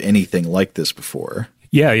heard of anything like this before.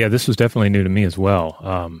 Yeah, this was definitely new to me as well.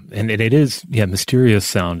 And it is, mysterious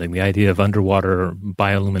sounding, the idea of underwater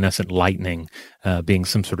bioluminescent lightning being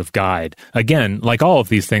some sort of guide. Again, like all of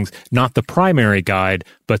these things, not the primary guide,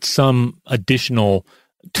 but some additional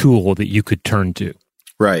tool that you could turn to.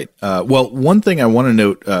 Right. Well, one thing I want to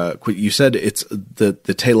note, you said it's the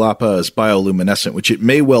Te Lapa is bioluminescent, which it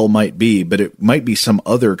may well might be, but it might be some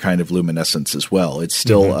other kind of luminescence as well. It's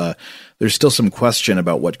still there's still some question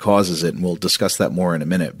about what causes it, and we'll discuss that more in a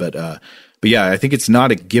minute. But yeah, I think it's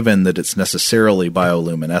not a given that it's necessarily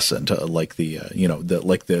bioluminescent, like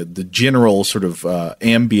the general sort of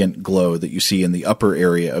ambient glow that you see in the upper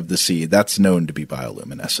area of the sea. That's known to be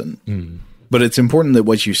bioluminescent. Mm. But it's important that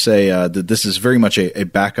what you say, that this is very much a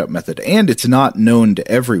backup method, and it's not known to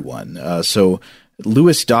everyone. So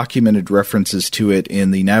Lewis documented references to it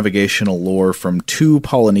in the navigational lore from 2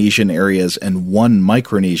 Polynesian areas and 1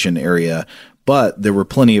 Micronesian area, but there were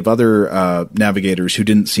plenty of other navigators who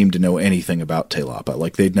didn't seem to know anything about Te Lapa,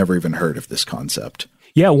 like they'd never even heard of this concept.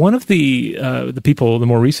 Yeah, one of the people, the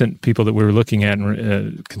more recent people that we were looking at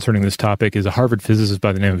concerning this topic is a Harvard physicist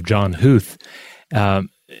by the name of John Huth.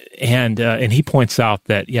 And he points out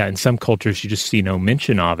that, in some cultures you just see no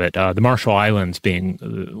mention of it. The Marshall Islands being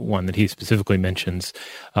one that he specifically mentions,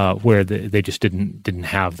 where they just didn't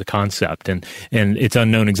have the concept, and it's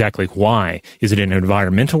unknown exactly why. Is it an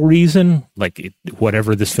environmental reason? Like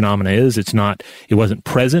whatever this phenomena is, it wasn't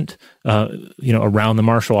present, around the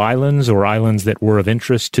Marshall Islands or islands that were of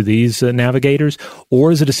interest to these navigators,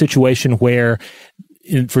 or is it a situation where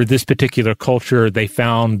for this particular culture, they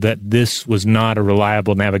found that this was not a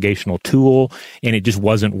reliable navigational tool, and it just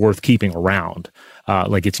wasn't worth keeping around.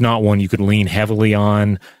 Like it's not one you could lean heavily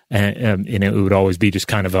on, and it would always be just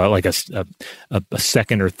kind of a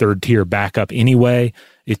second or third tier backup anyway.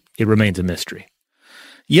 It remains a mystery.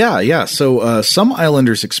 Yeah. So some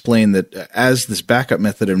islanders explain that as this backup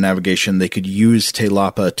method of navigation, they could use Te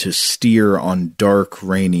Lapa to steer on dark,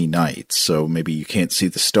 rainy nights. So maybe you can't see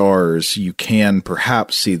the stars. You can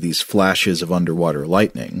perhaps see these flashes of underwater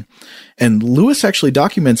lightning. And Lewis actually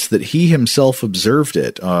documents that he himself observed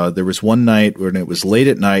it. There was one night when it was late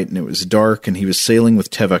at night and it was dark, and he was sailing with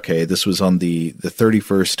Tevake. This was on the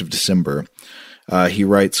 31st of December. He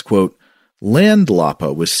writes, quote, "Land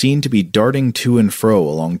Lapa was seen to be darting to and fro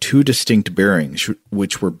along 2 distinct bearings,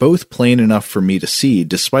 which were both plain enough for me to see,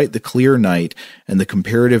 despite the clear night and the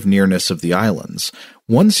comparative nearness of the islands.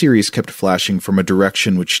 One series kept flashing from a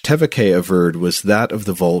direction which Tevake averred was that of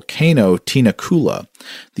the volcano Tinakula.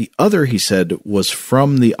 The other, he said, was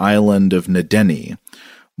from the island of Nadeni.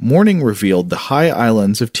 Morning revealed the high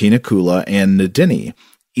islands of Tinakula and Nadeni,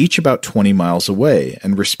 each about 20 miles away,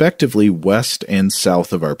 and respectively west and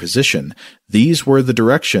south of our position. These were the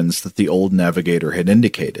directions that the old navigator had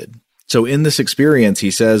indicated." So in this experience, he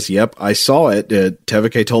says, yep, I saw it.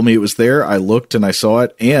 Tevake told me it was there. I looked and I saw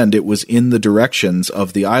it, and it was in the directions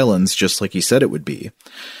of the islands, just like he said it would be.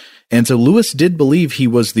 And so Lewis did believe he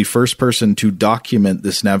was the first person to document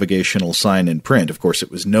this navigational sign in print. Of course, it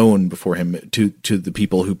was known before him to the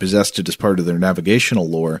people who possessed it as part of their navigational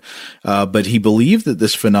lore. But he believed that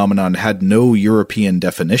this phenomenon had no European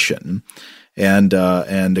definition. And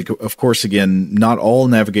of course, again, not all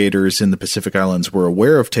navigators in the Pacific Islands were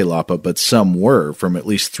aware of Te Lapa, but some were, from at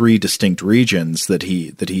least 3 distinct regions that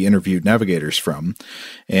he interviewed navigators from.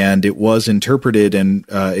 And it was interpreted, and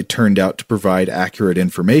it turned out to provide accurate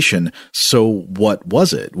information. So what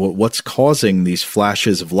was it? What's causing these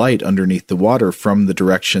flashes of light underneath the water from the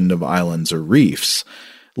direction of islands or reefs?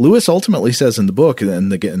 Lewis ultimately says in the book,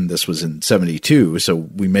 and again, this was in 72, so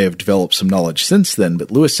we may have developed some knowledge since then, but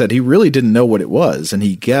Lewis said he really didn't know what it was, and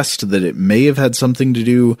he guessed that it may have had something to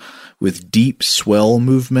do with deep swell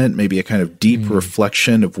movement, maybe a kind of deep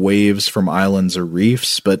reflection of waves from islands or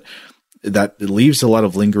reefs, but that leaves a lot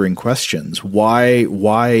of lingering questions. Why,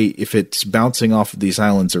 if it's bouncing off of these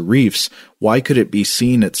islands or reefs, why could it be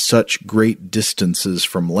seen at such great distances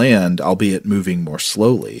from land, albeit moving more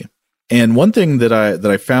slowly? And one thing that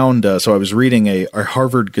I found, so I was reading a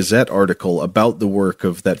Harvard Gazette article about the work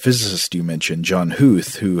of that physicist you mentioned, John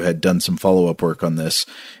Huth, who had done some follow-up work on this.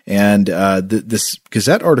 And this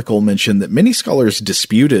Gazette article mentioned that many scholars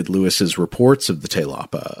disputed Lewis's reports of the Te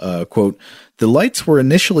Lapa. Quote, "The lights were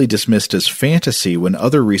initially dismissed as fantasy when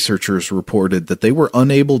other researchers reported that they were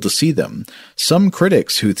unable to see them. Some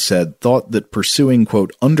critics," Huth said, "thought that pursuing,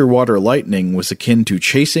 quote, underwater lightning was akin to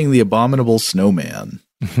chasing the abominable snowman."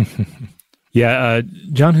 Yeah,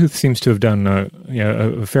 John Huth seems to have done a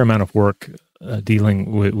fair amount of work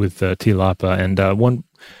dealing with Te Lapa, and one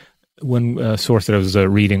source that I was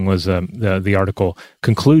reading was the article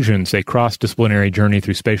 "Conclusions: A Cross-Disciplinary Journey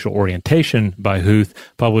Through Spatial Orientation" by Huth,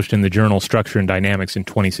 published in the journal Structure and Dynamics in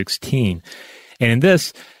 2016. And in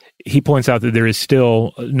this, he points out that there is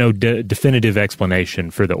still no definitive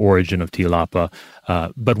explanation for the origin of Te Lapa,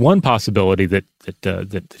 but one possibility that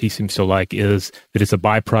he seems to like is that it's a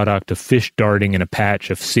byproduct of fish darting in a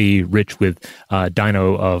patch of sea rich with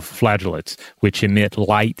dinoflagellates, which emit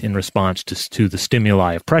light in response to the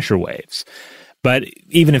stimuli of pressure waves. But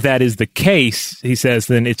even if that is the case, he says,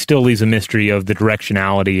 then it still leaves a mystery of the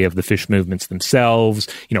directionality of the fish movements themselves.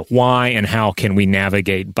 Why and how can we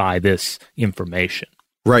navigate by this information?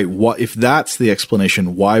 Right. If that's the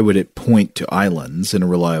explanation, why would it point to islands in a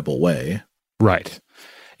reliable way? Right.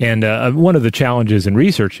 And one of the challenges in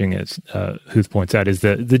researching, as Huth points out, is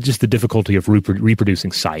just the difficulty of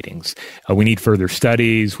reproducing sightings. We need further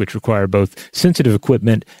studies, which require both sensitive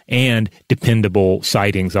equipment and dependable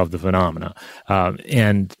sightings of the phenomena.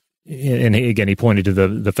 And again, he pointed to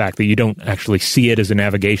the fact that you don't actually see it as a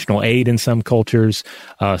navigational aid in some cultures,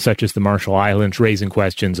 such as the Marshall Islands, raising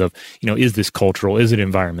questions of, is this cultural? Is it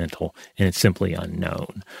environmental? And it's simply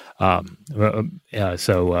unknown.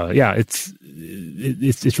 It's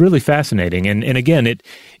really fascinating. And again, I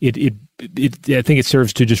think it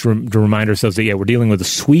serves to just to remind ourselves that, we're dealing with a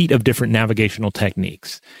suite of different navigational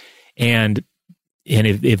techniques. And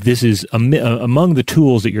if this is among the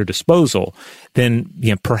tools at your disposal, then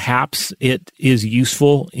perhaps it is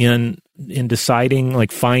useful in deciding,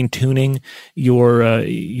 like fine tuning your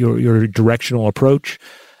directional approach.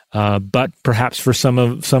 But perhaps for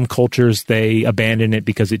some cultures, they abandon it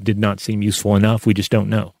because it did not seem useful enough. We just don't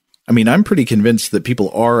know. I mean, I'm pretty convinced that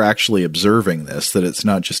people are actually observing this, that it's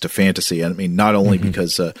not just a fantasy. I mean, not only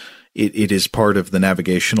because it is part of the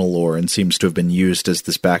navigational lore and seems to have been used as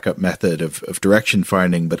this backup method of direction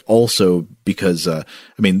finding, but also because,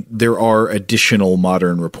 there are additional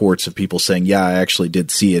modern reports of people saying, yeah, I actually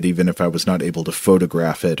did see it, even if I was not able to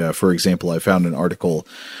photograph it. For example, I found an article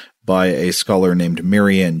by a scholar named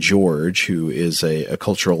Marianne George, who is a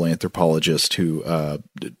cultural anthropologist who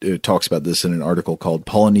talks about this in an article called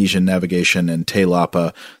Polynesian Navigation and Te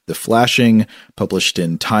Lapa, The Flashing, published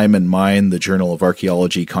in Time and Mind, the Journal of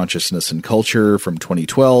Archaeology, Consciousness, and Culture from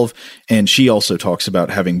 2012. And she also talks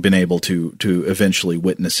about having been able to eventually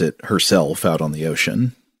witness it herself out on the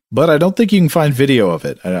ocean. But I don't think you can find video of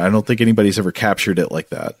it. I don't think anybody's ever captured it like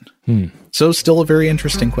that. So still a very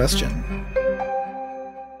interesting question.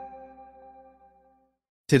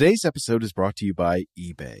 Today's episode is brought to you by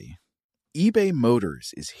eBay. eBay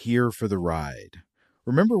Motors is here for the ride.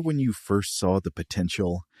 Remember when you first saw the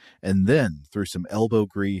potential? And then, through some elbow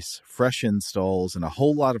grease, fresh installs, and a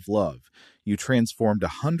whole lot of love, you transformed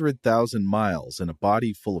 100,000 miles and a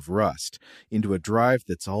body full of rust into a drive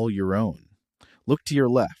that's all your own. Look to your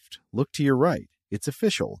left. Look to your right. It's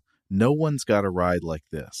official. No one's got a ride like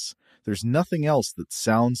this. There's nothing else that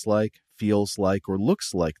sounds like, feels like, or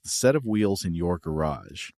looks like the set of wheels in your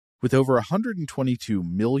garage. With over 122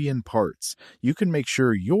 million parts, you can make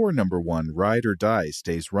sure your number one ride or die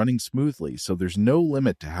stays running smoothly, so there's no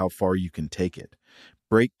limit to how far you can take it.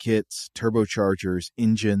 Brake kits, turbochargers,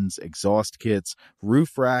 engines, exhaust kits,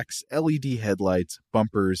 roof racks, LED headlights,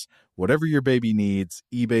 bumpers, whatever your baby needs,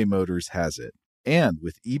 eBay Motors has it. And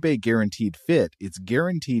with eBay Guaranteed Fit, it's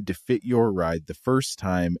guaranteed to fit your ride the first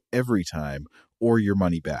time, every time, or your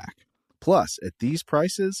money back. Plus, at these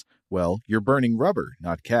prices, well, you're burning rubber,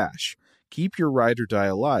 not cash. Keep your ride or die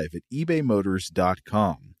alive at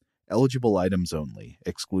ebaymotors.com. Eligible items only.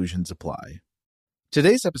 Exclusions apply.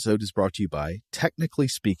 Today's episode is brought to you by Technically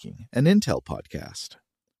Speaking, an Intel podcast.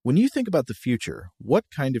 When you think about the future, what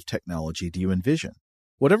kind of technology do you envision?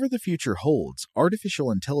 Whatever the future holds, artificial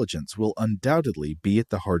intelligence will undoubtedly be at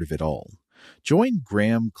the heart of it all. Join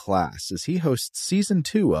Graham Class as he hosts Season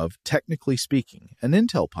 2 of Technically Speaking, an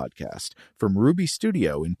Intel podcast from Ruby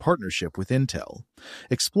Studio in partnership with Intel.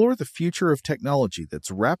 Explore the future of technology that's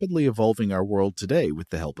rapidly evolving our world today with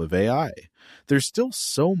the help of AI. There's still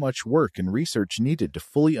so much work and research needed to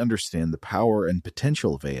fully understand the power and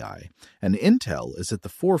potential of AI, and Intel is at the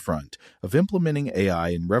forefront of implementing AI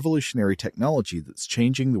in revolutionary technology that's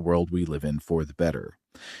changing the world we live in for the better.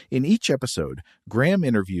 In each episode, Graham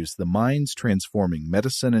interviews the minds transforming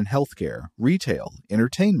medicine and healthcare, retail,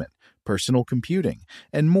 entertainment, personal computing,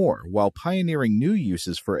 and more while pioneering new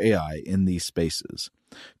uses for AI in these spaces.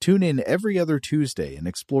 Tune in every other Tuesday and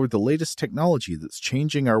explore the latest technology that's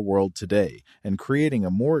changing our world today and creating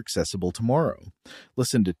a more accessible tomorrow.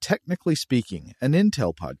 Listen to Technically Speaking, an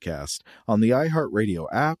Intel podcast on the iHeartRadio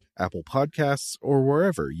app, Apple Podcasts, or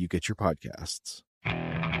wherever you get your podcasts.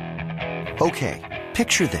 Okay,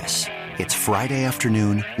 picture this. It's Friday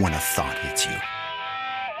afternoon when a thought hits you.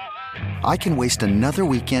 I can waste another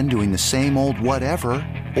weekend doing the same old whatever,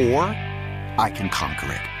 or I can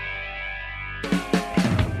conquer it.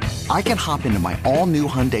 I can hop into my all-new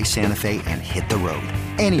Hyundai Santa Fe and hit the road.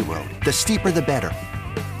 Any road. The steeper, the better.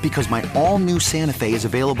 Because my all-new Santa Fe is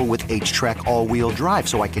available with H-Track all-wheel drive,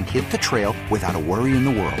 so I can hit the trail without a worry in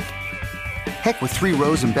the world. Heck, with 3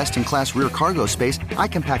 rows and best-in-class rear cargo space, I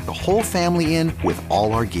can pack the whole family in with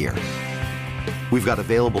all our gear. We've got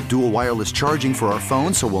available dual wireless charging for our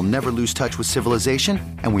phones, so we'll never lose touch with civilization,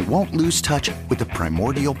 and we won't lose touch with the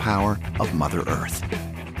primordial power of Mother Earth.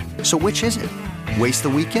 So which is it? Waste the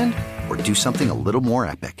weekend or do something a little more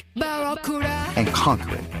epic? And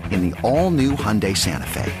conquer it in the all-new Hyundai Santa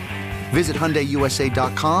Fe. Visit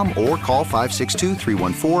HyundaiUSA.com or call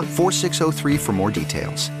 562-314-4603 for more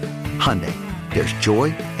details. Hyundai, there's joy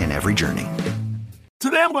in every journey.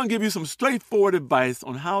 Today I'm going to give you some straightforward advice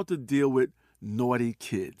on how to deal with naughty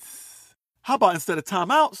kids. How about instead of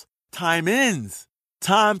timeouts, time-ins?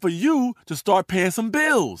 Time for you to start paying some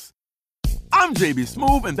bills. I'm JB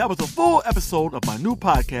Smoove, and that was a full episode of my new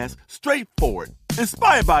podcast, Straightforward,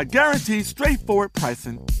 inspired by guaranteed straightforward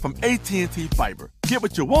pricing from AT&T Fiber. Get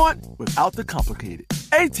what you want without the complicated.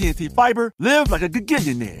 AT&T Fiber, live like a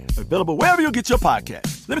gigillionaire. Available wherever you get your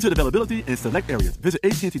podcast. Limited availability in select areas. Visit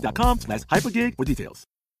AT&T.com/hypergig for details.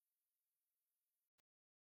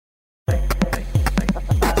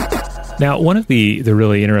 Now, one of the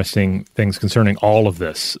really interesting things concerning all of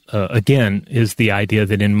this, again, is the idea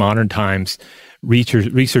that in modern times,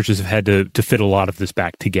 researchers have had to fit a lot of this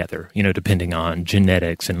back together, depending on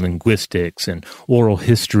genetics and linguistics and oral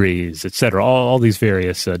histories, et cetera, all these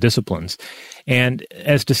various disciplines. And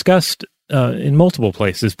as discussed in multiple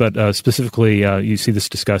places, but specifically you see this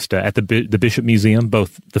discussed at the Bishop Museum,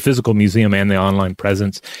 both the physical museum and the online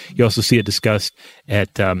presence. You also see it discussed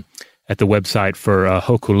at the website for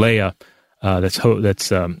Hokulea. That's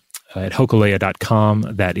at hokulea.com.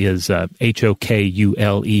 That is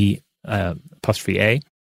HOKULE''A.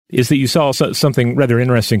 Is that you saw something rather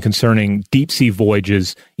interesting concerning deep-sea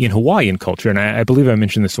voyages in Hawaiian culture. And I believe I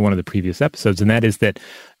mentioned this in one of the previous episodes, and that is that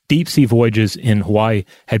deep-sea voyages in Hawaii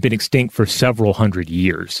had been extinct for several hundred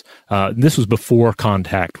years. This was before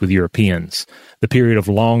contact with Europeans. The period of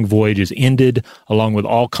long voyages ended, along with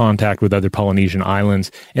all contact with other Polynesian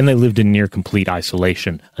islands, and they lived in near-complete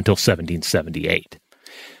isolation until 1778.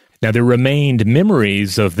 Now, there remained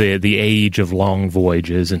memories of the age of long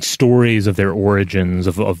voyages and stories of their origins,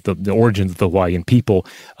 of the origins of the Hawaiian people,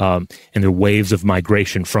 and their waves of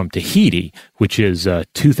migration from Tahiti, which is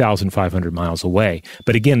 2,500 miles away.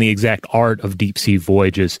 But again, the exact art of deep-sea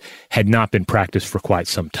voyages had not been practiced for quite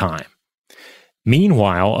some time.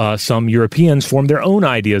 Meanwhile, some Europeans formed their own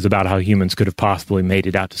ideas about how humans could have possibly made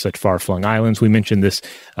it out to such far-flung islands. We mentioned this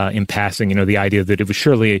in passing, the idea that it was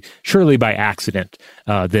surely by accident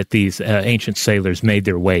that these ancient sailors made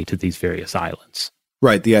their way to these various islands.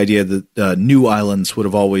 Right, the idea that new islands would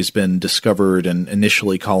have always been discovered and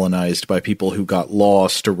initially colonized by people who got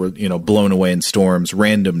lost or were, blown away in storms,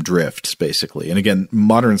 random drifts, basically. And again,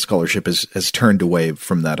 modern scholarship has turned away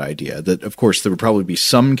from that idea. That, of course, there would probably be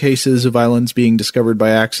some cases of islands being discovered by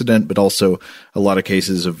accident, but also a lot of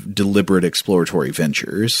cases of deliberate exploratory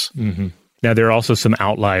ventures. Mm-hmm. Now, there are also some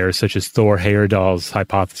outliers, such as Thor Heyerdahl's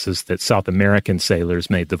hypothesis that South American sailors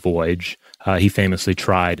made the voyage. He famously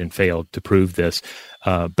tried and failed to prove this.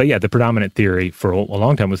 But yeah, the predominant theory for a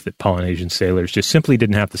long time was that Polynesian sailors just simply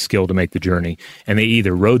didn't have the skill to make the journey, and they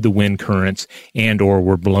either rode the wind currents and or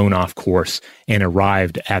were blown off course and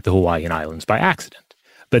arrived at the Hawaiian Islands by accident.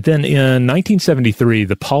 But then in 1973,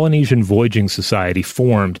 the Polynesian Voyaging Society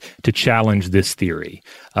formed to challenge this theory.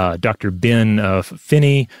 Dr. Ben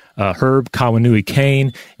Finney, Herb Kawanui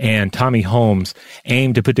Kane, and Tommy Holmes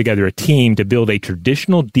aimed to put together a team to build a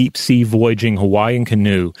traditional deep-sea voyaging Hawaiian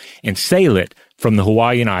canoe and sail it from the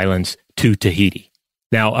Hawaiian Islands to Tahiti.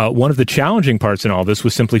 Now, one of the challenging parts in all this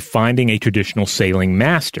was simply finding a traditional sailing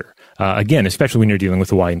master. Again, especially when you're dealing with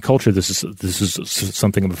Hawaiian culture, this is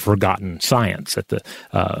something of a forgotten science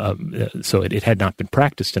so it had not been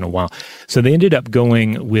practiced in a while. So they ended up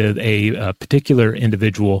going with a particular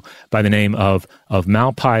individual by the name of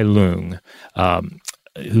Maupai Leung,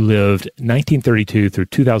 who lived 1932 through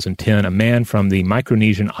 2010, a man from the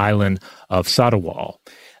Micronesian island of Sadawal.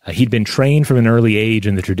 He'd been trained from an early age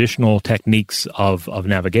in the traditional techniques of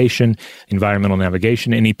navigation, environmental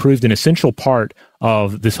navigation, and he proved an essential part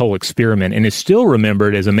of this whole experiment and is still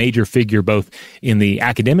remembered as a major figure both in the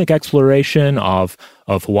academic exploration of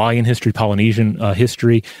Hawaiian history, Polynesian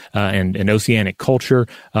history, and oceanic culture,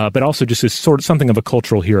 but also just as sort of something of a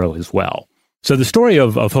cultural hero as well. So the story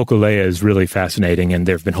of Hokulea is really fascinating, and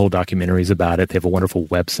there have been whole documentaries about it. They have a wonderful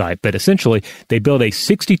website. But essentially, they built a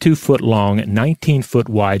 62-foot-long,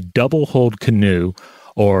 19-foot-wide double-hulled canoe,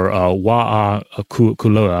 or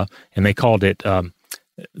wa'akulua, and they called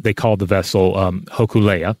the vessel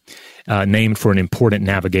Hokulea, named for an important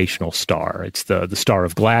navigational star. It's the Star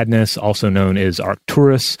of Gladness, also known as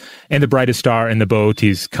Arcturus, and the brightest star in the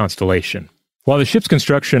Boötes constellation. While the ship's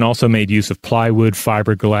construction also made use of plywood,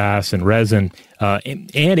 fiberglass, and resin,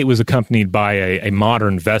 and it was accompanied by a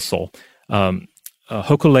modern vessel,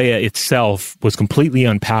 Hokulea itself was completely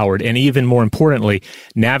unpowered, and even more importantly,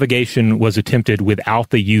 navigation was attempted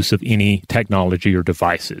without the use of any technology or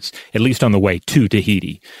devices, at least on the way to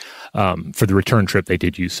Tahiti. For the return trip, they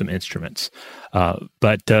did use some instruments.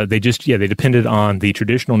 But they depended on the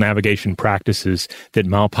traditional navigation practices that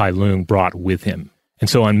Maupai Leung brought with him. And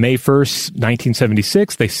so on May 1st,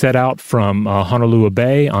 1976, they set out from Honolulu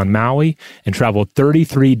Bay on Maui and traveled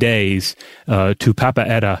 33 days to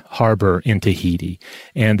Papaetta Harbor in Tahiti.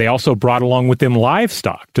 And they also brought along with them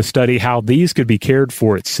livestock to study how these could be cared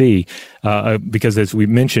for at sea, because as we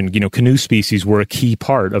mentioned, canoe species were a key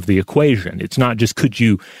part of the equation. It's not just could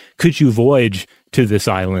you voyage to this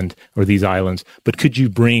island or these islands, but could you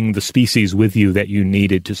bring the species with you that you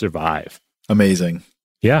needed to survive? Amazing.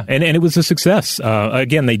 Yeah, and it was a success.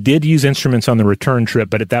 Again, they did use instruments on the return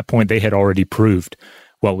trip, but at that point they had already proved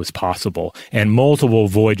what was possible. And multiple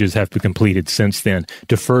voyages have been completed since then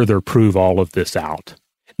to further prove all of this out.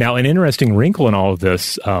 Now, an interesting wrinkle in all of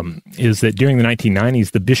this is that during the 1990s,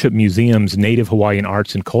 the Bishop Museum's Native Hawaiian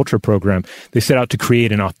Arts and Culture program, they set out to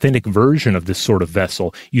create an authentic version of this sort of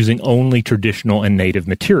vessel using only traditional and native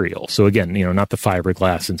material. So again, not the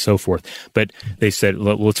fiberglass and so forth, but they said,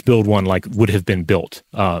 let's build one like would have been built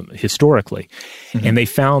historically. Mm-hmm. And they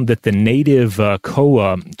found that the native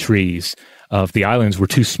koa trees of the islands were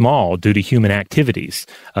too small due to human activities.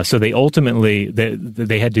 So they ultimately,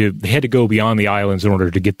 they had to go beyond the islands in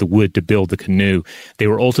order to get the wood to build the canoe. They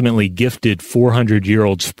were ultimately gifted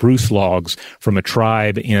 400-year-old spruce logs from a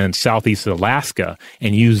tribe in southeast Alaska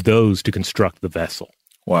and used those to construct the vessel.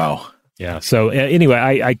 Wow. Yeah. So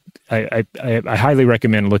anyway, I highly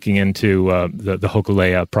recommend looking into the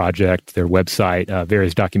Hokulea project, their website,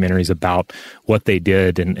 various documentaries about what they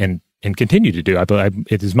did and continue to do.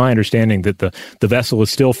 It is my understanding that the vessel is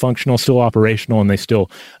still functional, still operational, and they still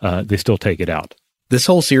take it out. This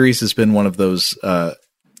whole series has been one of those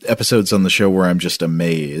episodes on the show where I'm just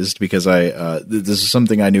amazed because this is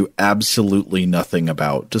something I knew absolutely nothing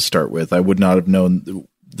about to start with. I would not have known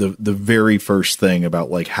the very first thing about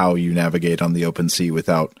like how you navigate on the open sea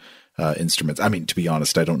without instruments. I mean, to be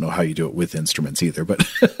honest, I don't know how you do it with instruments either, but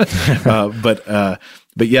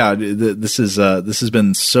but yeah, this has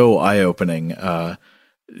been so eye-opening.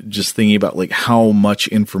 Just thinking about like how much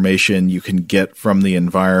information you can get from the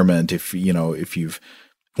environment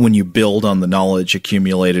when you build on the knowledge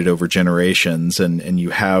accumulated over generations and you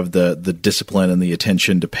have the discipline and the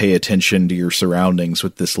attention to pay attention to your surroundings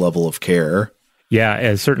with this level of care.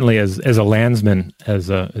 Yeah, certainly as a landsman, as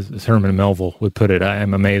Herman Melville would put it, I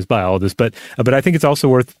am amazed by all of this. But I think it's also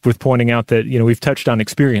worth pointing out that we've touched on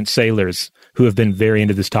experienced sailors who have been very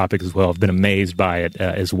into this topic as well, have been amazed by it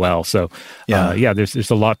as well. So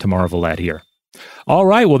there's a lot to marvel at here. All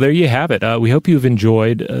right, well there you have it. We hope you've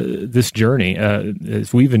enjoyed this journey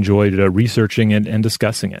as we've enjoyed researching and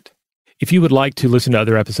discussing it. If you would like to listen to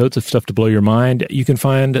other episodes of Stuff to Blow Your Mind, you can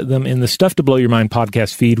find them in the Stuff to Blow Your Mind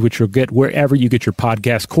podcast feed, which you'll get wherever you get your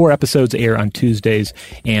podcasts. Core episodes air on Tuesdays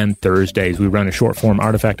and Thursdays. We run a short-form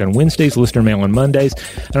artifact on Wednesdays, listener mail on Mondays,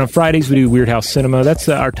 and on Fridays we do Weird House Cinema. That's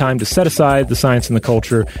our time to set aside the science and the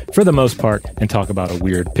culture for the most part and talk about a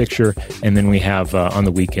weird picture. And then we have on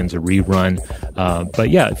the weekends a rerun.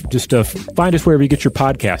 But yeah, just find us wherever you get your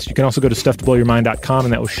podcasts. You can also go to stufftoblowyourmind.com,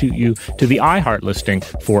 and that will shoot you to the iHeart listing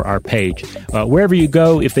for our page. Wherever you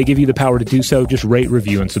go, if they give you the power to do so, just rate,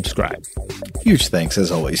 review, and subscribe. Huge thanks,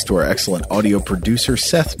 as always, to our excellent audio producer,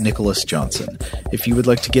 Seth Nicholas Johnson. If you would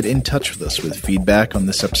like to get in touch with us with feedback on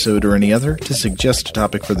this episode or any other, to suggest a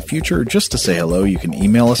topic for the future, or just to say hello, you can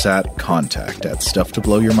email us at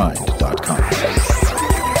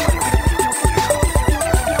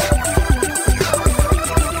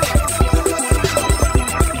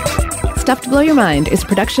Stuff to Blow Your Mind is a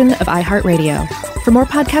production of iHeartRadio. For more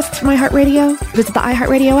podcasts from iHeartRadio, visit the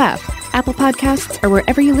iHeartRadio app, Apple Podcasts, or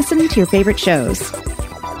wherever you listen to your favorite shows.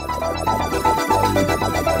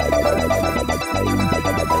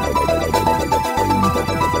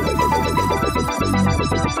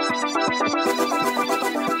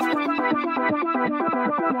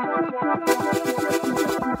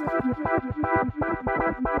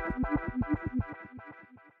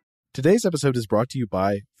 Today's episode is brought to you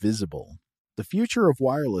by Visible. The future of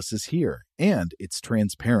wireless is here, and it's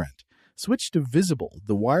transparent. Switch to Visible,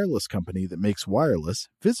 the wireless company that makes wireless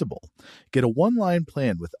visible. Get a one-line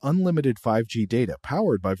plan with unlimited 5G data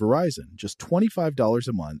powered by Verizon, just $25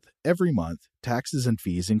 a month, every month, taxes and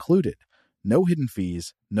fees included. No hidden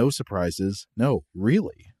fees, no surprises, no,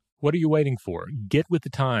 really. What are you waiting for? Get with the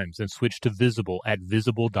times and switch to Visible at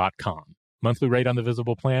Visible.com. Monthly rate on the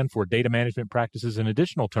Visible plan. For data management practices and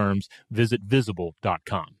additional terms, visit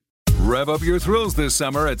Visible.com. Rev up your thrills this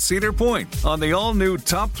summer at Cedar Point on the all-new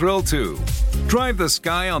Top Thrill 2. Drive the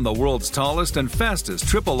sky on the world's tallest and fastest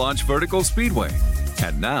triple-launch vertical speedway.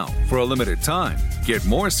 And now, for a limited time, get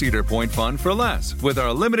more Cedar Point fun for less with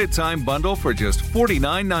our limited-time bundle for just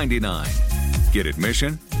 $49.99. Get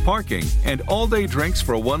admission, parking, and all-day drinks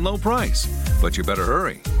for one low price. But you better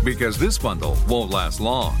hurry, because this bundle won't last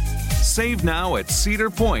long. Save now at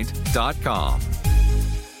cedarpoint.com.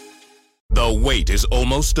 The wait is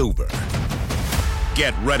almost over.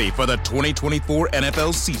 Get ready for the 2024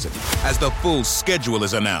 NFL season as the full schedule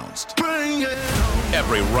is announced.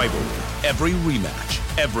 Every rivalry, every rematch,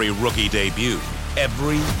 every rookie debut,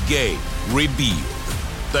 every game revealed.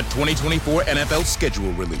 The 2024 NFL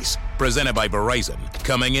schedule release, presented by Verizon,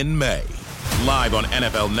 coming in May. Live on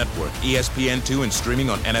NFL Network, ESPN2, and streaming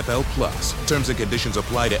on NFL Plus. Terms and conditions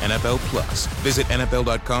apply to NFL Plus. Visit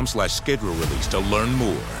NFL.com/schedule release to learn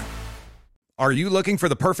more. Are you looking for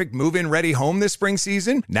the perfect move-in ready home this spring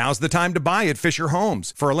season? Now's the time to buy at Fisher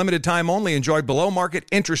Homes. For a limited time only, enjoy below-market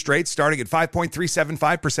interest rates starting at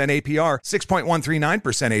 5.375% APR,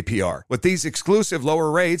 6.139% APR. With these exclusive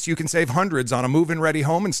lower rates, you can save hundreds on a move-in ready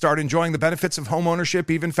home and start enjoying the benefits of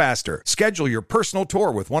homeownership even faster. Schedule your personal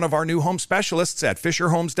tour with one of our new home specialists at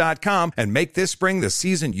FisherHomes.com and make this spring the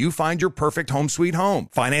season you find your perfect home sweet home.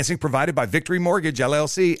 Financing provided by Victory Mortgage,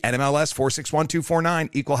 LLC, NMLS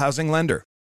 461249, Equal Housing Lender.